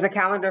there's a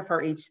calendar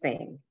for each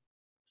thing.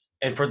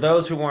 And for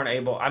those who weren't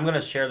able, I'm going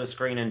to share the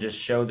screen and just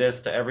show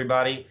this to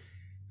everybody.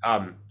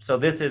 So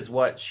this is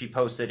what she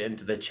posted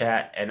into the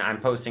chat, and I'm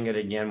posting it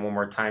again one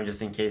more time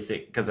just in case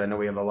because I know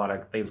we have a lot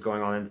of things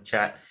going on in the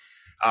chat.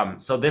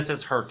 So this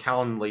is her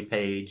Calendly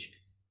page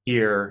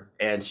here,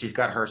 and she's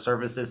got her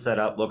services set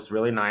up, looks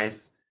really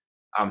nice.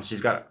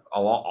 She's got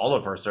all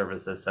of her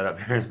services set up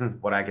here, is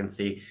what I can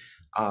see.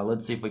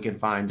 Let's see if we can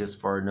find just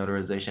for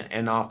notarization,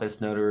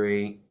 in-office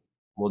notary.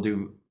 We'll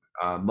do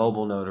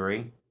mobile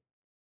notary,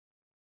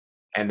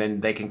 and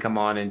then they can come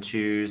on and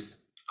choose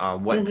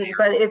what.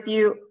 But if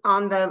you,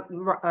 on the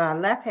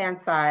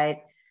left-hand side,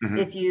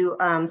 if you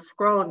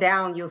scroll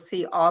down, you'll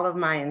see all of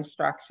my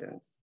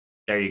instructions.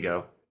 There you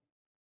go.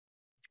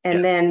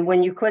 And then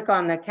when you click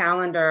on the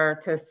calendar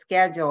to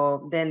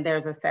schedule, then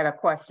there's a set of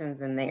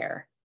questions in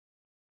there.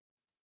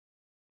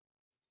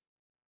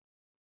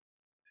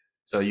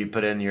 So you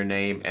put in your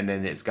name, and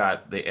then it's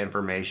got the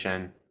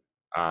information,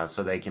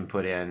 so they can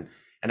put in.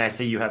 And I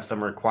see you have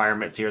some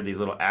requirements here. These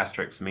little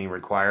asterisks mean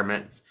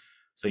requirements.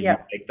 So you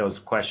Yep. make those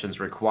questions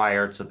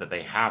required so that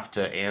they have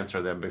to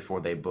answer them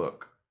before they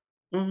book.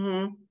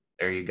 Mm-hmm.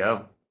 There you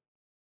go.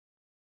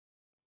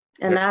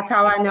 And that's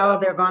how I know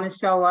they're going to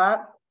show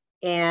up.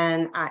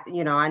 And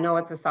I know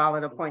it's a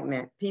solid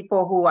appointment.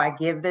 People who I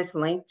give this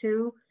link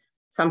to,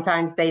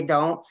 sometimes they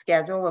don't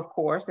schedule, of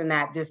course, and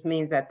that just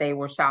means that they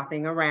were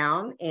shopping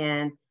around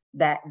and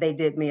that they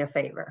did me a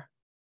favor.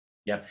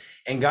 Yep.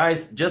 And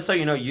guys, just so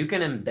you know, you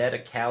can embed a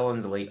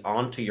Calendly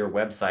onto your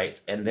websites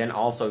and then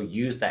also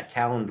use that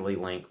Calendly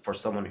link for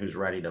someone who's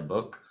ready to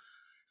book.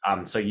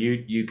 So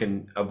you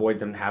can avoid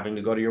them having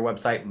to go to your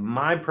website.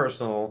 My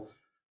personal,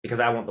 because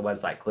I want the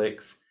website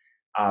clicks,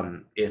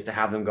 is to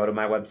have them go to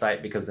my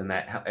website, because then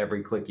that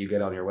every click you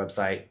get on your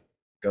website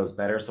goes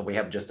better. So we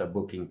have just a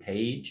booking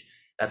page.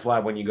 That's why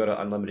when you go to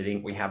Unlimited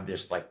Ink, we have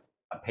just like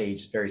a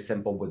page, very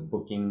simple, with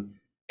booking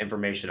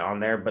information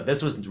on there. But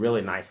this was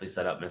really nicely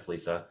set up, Miss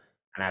Lisa,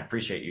 and I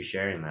appreciate you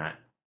sharing that.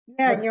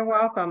 Yeah, you're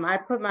welcome. I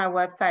put my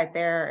website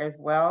there as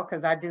well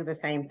because I do the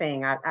same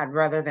thing. I'd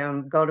rather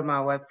them go to my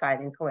website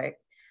and click.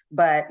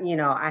 But,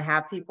 I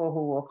have people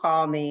who will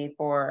call me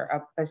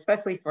for,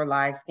 especially for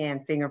live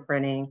scan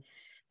fingerprinting.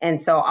 And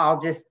so I'll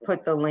just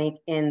put the link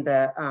in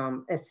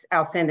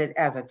I'll send it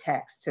as a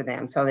text to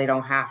them so they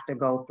don't have to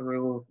go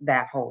through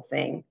that whole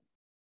thing.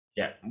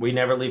 Yeah, we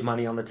never leave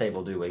money on the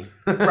table, do we?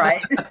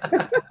 Right.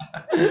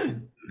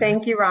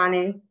 Thank you,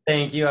 Ronnie.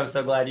 Thank you. I'm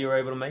so glad you were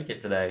able to make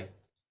it today.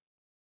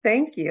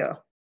 Thank you.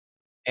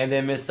 And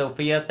then Miss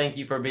Sophia, thank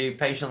you for being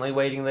patiently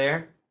waiting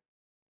there.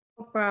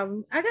 No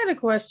problem. I got a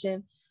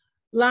question.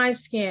 Live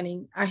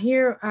scanning.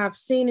 I've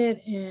seen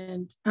it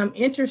and I'm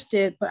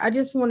interested, but I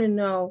just want to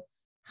know,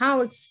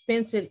 how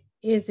expensive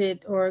is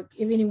it, or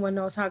if anyone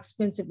knows how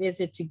expensive is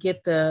it to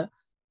get the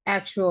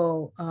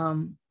actual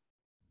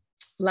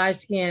live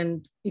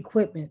scan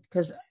equipment?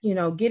 Because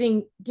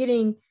getting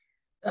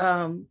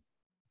the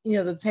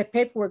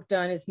paperwork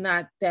done is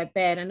not that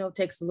bad. I know it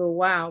takes a little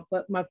while,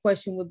 but my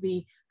question would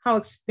be, how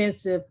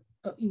expensive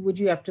would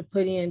you have to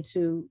put in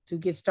to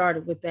get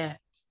started with that?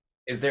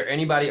 Is there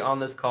anybody on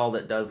this call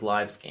that does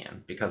live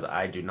scan? Because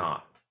I do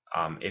not.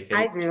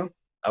 I do.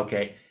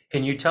 Okay.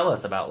 Can you tell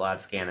us about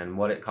live scan and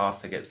what it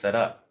costs to get set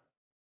up?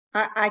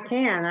 I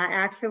can. I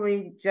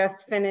actually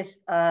just finished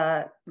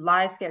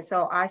live scan.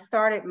 So I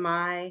started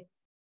my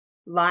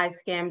live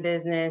scan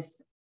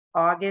business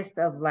August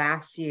of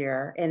last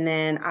year. And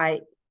then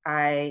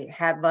I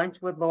had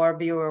lunch with Laura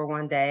Buer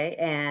one day,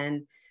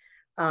 and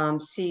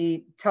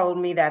she told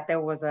me that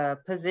there was a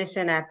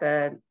position at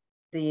the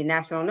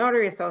National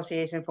Notary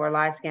Association for a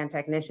live scan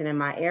technician in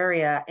my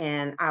area,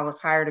 and I was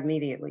hired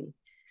immediately.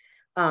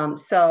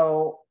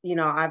 So,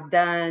 I've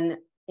done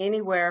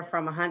anywhere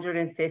from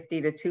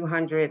 150 to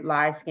 200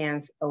 live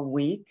scans a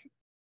week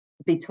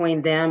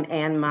between them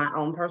and my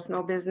own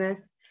personal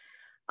business.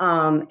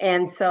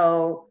 And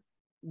so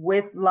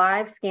with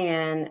live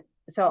scan,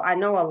 so I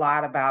know a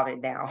lot about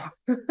it now.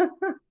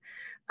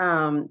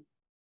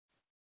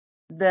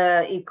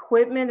 The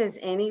equipment is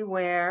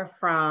anywhere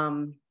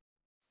from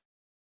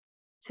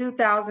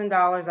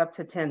 $2,000 up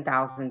to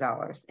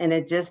 $10,000. And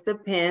it just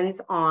depends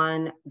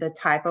on the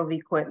type of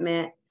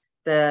equipment,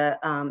 the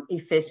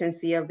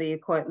efficiency of the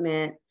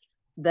equipment,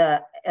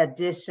 the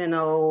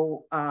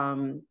additional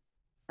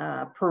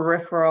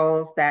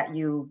peripherals that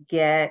you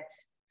get.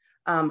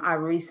 I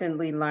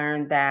recently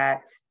learned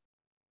that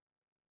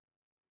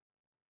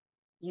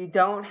you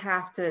don't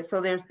have to, so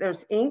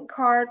there's ink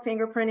card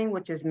fingerprinting,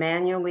 which is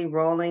manually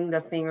rolling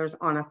the fingers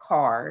on a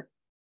card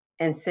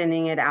and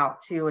sending it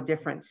out to a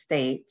different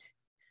state.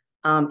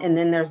 And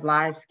then there's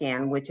live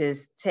scan, which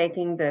is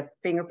taking the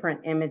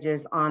fingerprint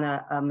images on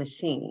a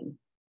machine.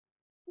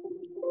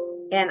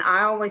 And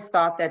I always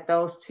thought that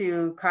those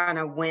two kind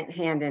of went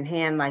hand in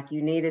hand, like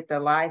you needed the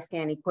live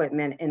scan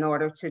equipment in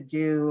order to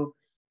do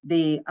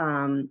the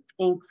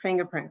ink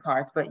fingerprint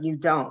cards, but you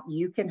don't.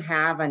 You can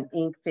have an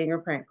ink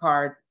fingerprint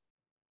card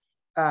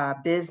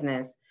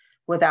business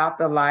without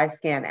the live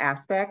scan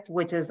aspect,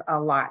 which is a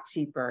lot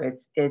cheaper.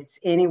 It's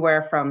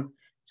anywhere from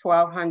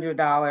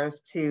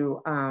 $1,200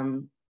 to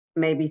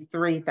maybe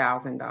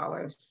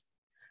 $3,000.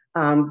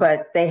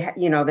 But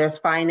there's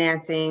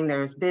financing,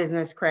 there's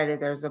business credit,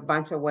 there's a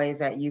bunch of ways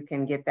that you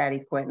can get that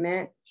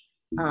equipment.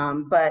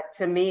 But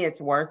to me, it's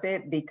worth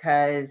it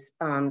because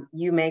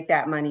you make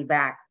that money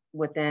back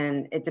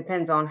within, it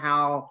depends on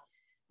how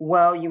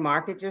well you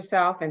market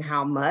yourself and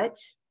how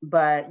much,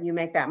 but you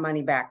make that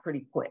money back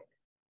pretty quick.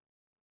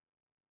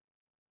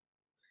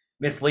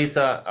 Miss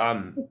Lisa,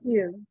 Thank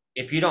you.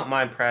 if you don't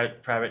mind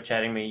private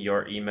chatting me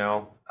your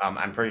email,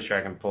 I'm pretty sure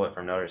I can pull it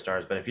from Notary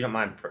Stars, but if you don't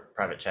mind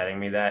private chatting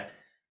me that,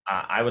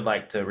 I would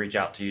like to reach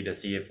out to you to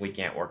see if we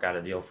can't work out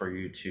a deal for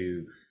you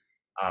to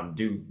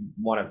do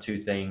one of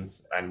two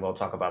things, and we'll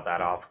talk about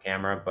that off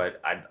camera, but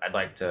I'd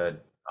like to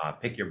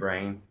pick your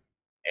brain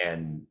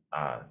and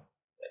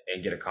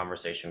get a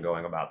conversation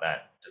going about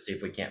that to see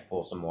if we can't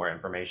pull some more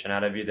information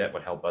out of you that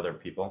would help other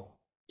people.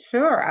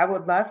 Sure, I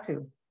would love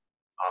to.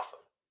 Awesome.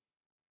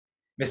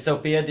 Miss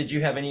Sophia, did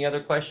you have any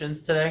other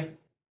questions today?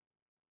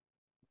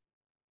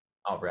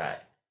 All right.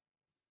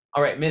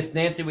 All right, Miss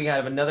Nancy, we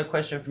have another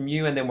question from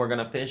you, and then we're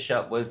going to finish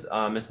up with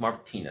Miss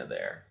Martina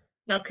there.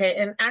 Okay,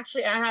 and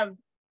actually I have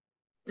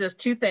just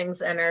two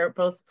things, and they're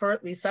both for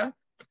Lisa.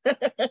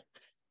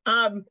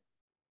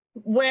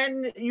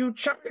 When you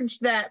charge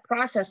that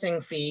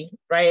processing fee,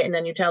 right, and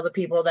then you tell the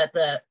people that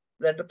the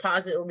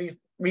deposit will be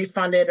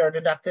refunded or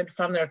deducted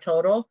from their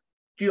total,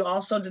 do you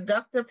also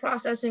deduct the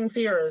processing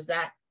fee, or is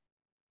that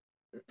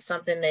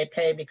something they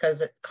pay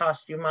because it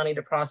costs you money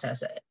to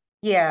process it?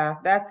 Yeah,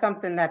 that's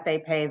something that they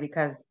pay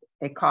because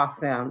it costs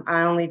them.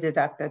 I only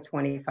deduct the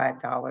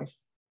 $25.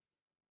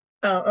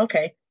 Oh,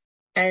 okay.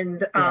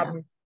 And Yeah.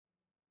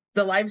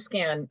 the live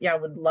scan, yeah, I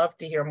would love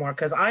to hear more,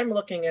 because I'm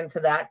looking into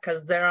that,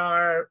 because there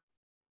are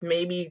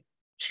maybe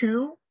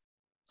 2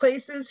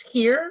 places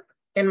here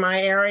in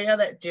my area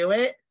that do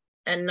it,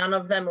 and none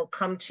of them will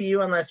come to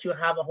you unless you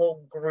have a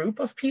whole group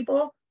of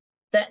people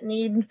that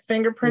need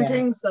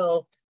fingerprinting. Yeah.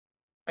 So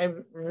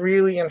I'm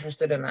really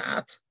interested in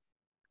that.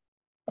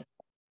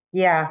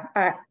 Yeah,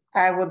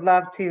 I would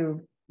love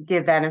to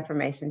give that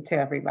information to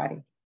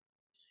everybody.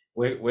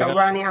 We're So gonna,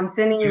 Ronnie, I'm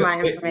sending you my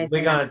information.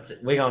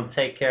 we're gonna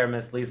take care of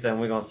Miss Lisa,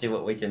 and we're gonna see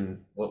what we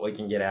can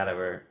get out of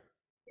her.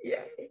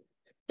 Yeah,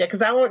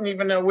 because I wouldn't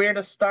even know where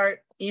to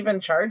start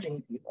even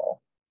charging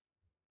people.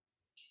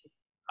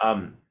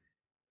 And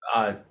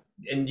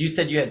you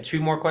said you had 2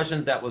 more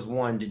questions. That was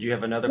one. Did you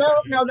have another No,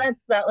 question? no,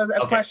 that was a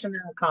Okay. question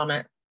and a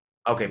comment.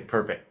 Okay,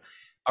 perfect.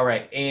 All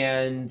right,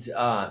 and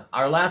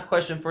our last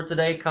question for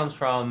today comes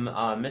from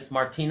Miss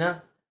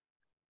Martina.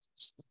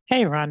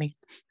 Hey, Ronnie.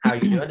 How are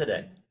you doing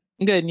today?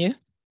 Good, and you?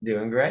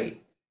 Doing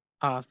great.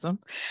 Awesome.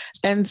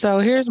 And so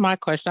here's my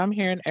question. I'm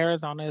here in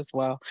Arizona as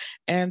well.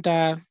 And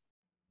I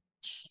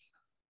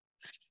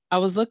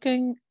was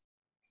looking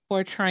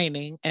for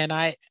training, and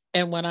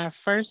when I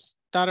first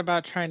thought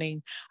about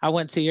training, I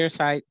went to your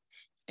site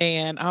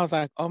and I was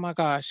like, oh my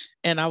gosh.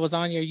 And I was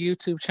on your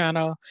YouTube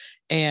channel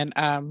and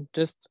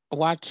just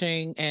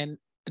watching, and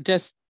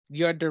just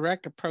your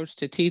direct approach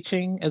to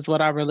teaching is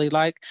what I really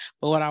like.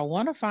 But what I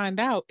want to find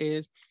out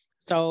is,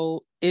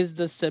 so is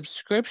the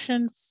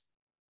subscription,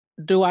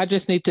 do I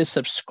just need to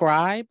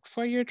subscribe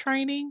for your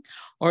training,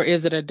 or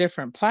is it a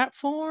different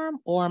platform,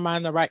 or am I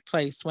in the right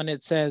place when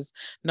it says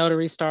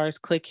Notary Stars,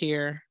 click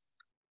here?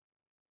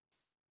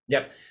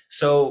 Yep.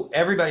 So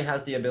everybody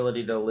has the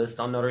ability to list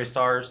on Notary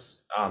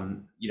Stars.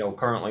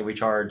 Currently we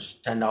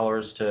charge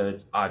 $10 to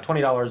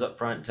 $20 up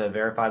front to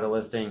verify the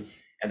listing,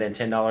 and then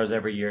 $10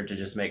 every year to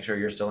just make sure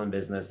you're still in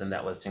business and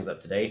that listing's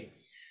up to date.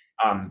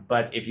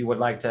 But if you would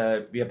like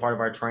to be a part of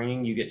our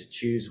training, you get to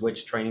choose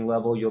which training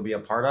level you'll be a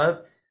part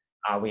of.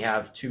 We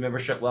have 2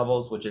 membership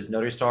levels, which is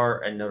Notary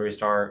Star and Notary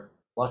Star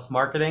Plus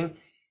Marketing.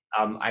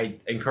 I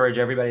encourage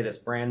everybody that's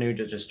brand new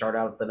to just start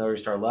out at the Notary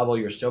Star level.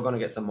 You're still going to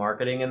get some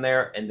marketing in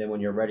there. And then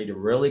when you're ready to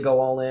really go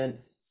all in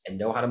and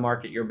know how to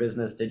market your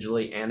business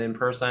digitally and in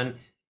person,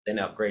 then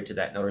upgrade to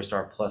that Notary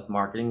Star Plus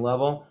Marketing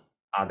level.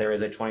 There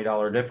is a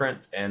 $20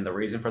 difference. And the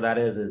reason for that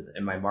is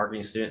and my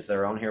marketing students that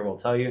are on here will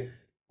tell you,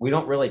 we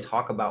don't really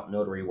talk about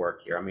notary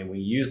work here. I mean, we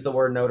use the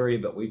word notary,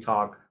 but we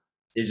talk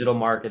digital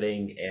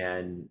marketing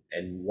and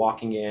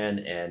walking in,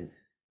 and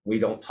we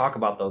don't talk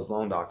about those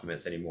loan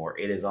documents anymore.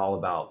 It is all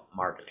about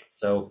marketing.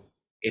 So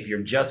if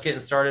you're just getting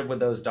started with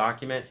those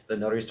documents, the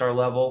Notary Star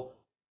level,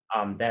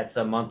 that's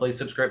a monthly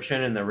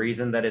subscription. And the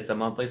reason that it's a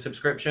monthly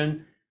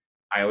subscription,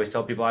 I always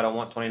tell people I don't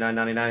want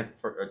 $29.99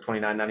 or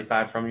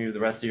 $29.95 from you the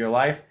rest of your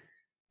life.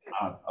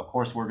 Of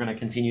course, we're going to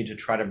continue to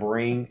try to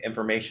bring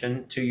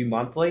information to you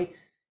monthly,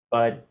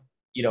 but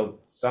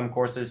some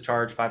courses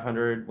charge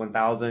 $500,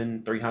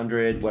 $1,000,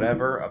 $300,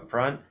 whatever up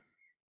front.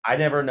 I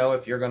never know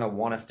if you're going to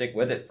want to stick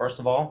with it, first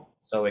of all.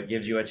 So it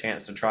gives you a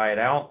chance to try it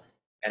out.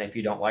 And if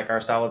you don't like our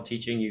style of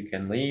teaching, you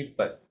can leave.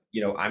 But,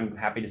 I'm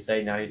happy to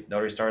say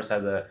Notary Stars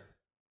has a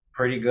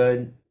pretty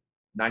good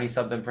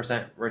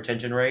 90-something%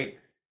 retention rate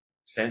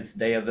since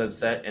day of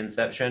the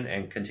inception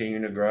and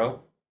continuing to grow.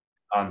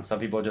 Some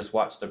people just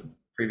watch the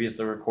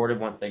previously recorded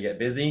once they get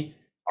busy,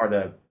 or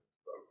the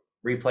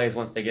replays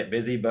once they get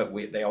busy, but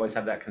they always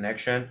have that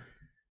connection.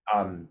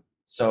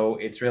 So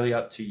it's really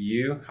up to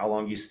you how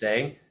long you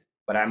stay,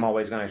 but I'm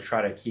always going to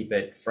try to keep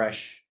it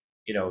fresh,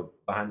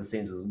 behind the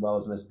scenes, as well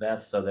as Miss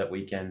Beth, so that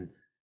we can,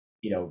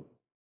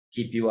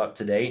 keep you up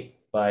to date.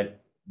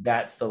 But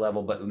that's the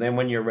level. But then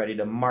when you're ready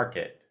to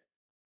market,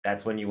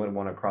 that's when you would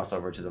want to cross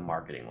over to the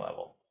marketing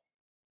level.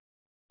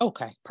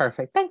 Okay,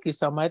 perfect. Thank you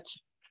so much.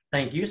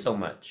 Thank you so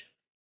much.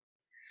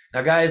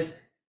 Now, guys,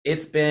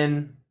 it's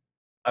been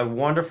a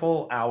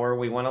wonderful hour.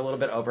 We went a little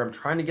bit over. I'm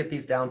trying to get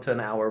these down to an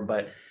hour,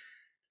 but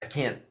I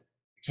can't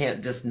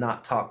just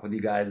not talk with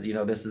you guys.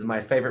 This is my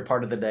favorite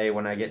part of the day,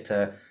 when I get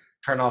to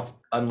turn off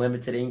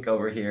unlimited ink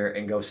over here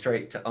and go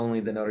straight to only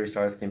the Notary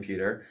Stars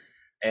computer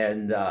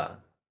and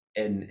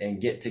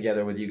get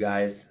together with you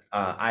guys.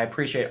 I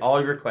appreciate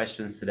all your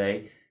questions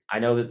today. I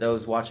know that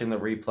those watching the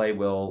replay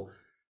will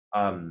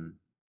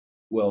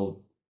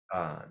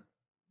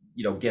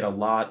get a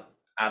lot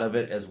out of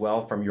it as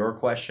well from your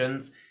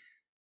questions.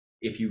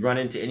 If you run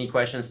into any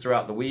questions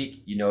throughout the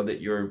week, you know that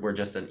we're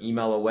just an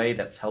email away.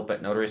 That's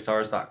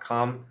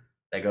help@notarystars.com.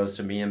 That goes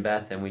to me and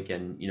Beth, and we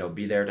can,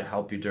 be there to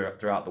help you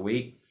throughout the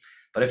week.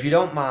 But if you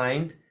don't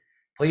mind,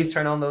 please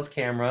turn on those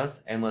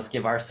cameras and let's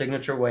give our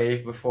signature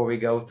wave before we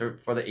go through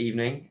for the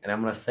evening. And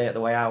I'm going to say it the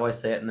way I always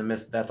say it, and then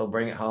Miss Beth will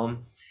bring it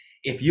home.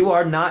 If you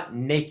are not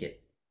naked,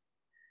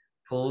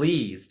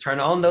 please turn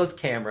on those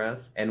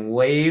cameras and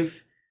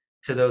wave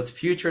to those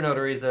future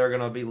notaries that are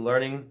going to be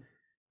learning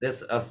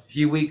this a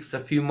few weeks, a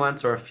few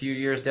months, or a few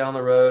years down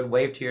the road.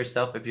 Wave to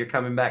yourself if you're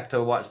coming back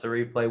to watch the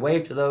replay.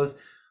 Wave to those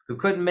who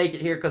couldn't make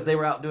it here because they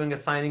were out doing a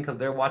signing because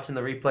they're watching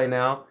the replay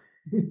now.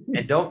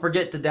 And don't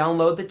forget to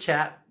download the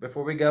chat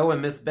before we go.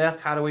 And Miss Beth,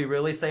 how do we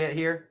really say it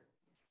here?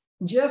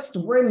 Just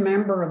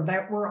remember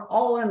that we're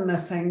all in the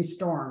same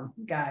storm,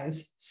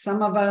 guys.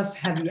 Some of us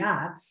have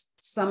yachts,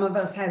 some of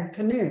us have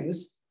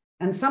canoes,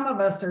 and some of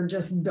us are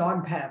just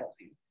dog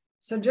paddling.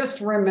 So just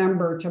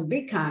remember to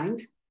be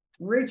kind,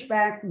 reach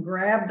back,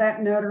 grab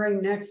that notary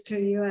next to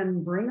you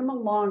and bring them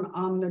along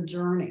on the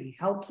journey.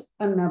 Help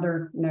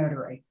another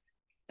notary.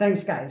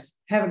 Thanks, guys.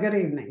 Have a good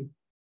evening.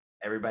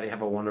 Everybody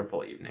have a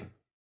wonderful evening.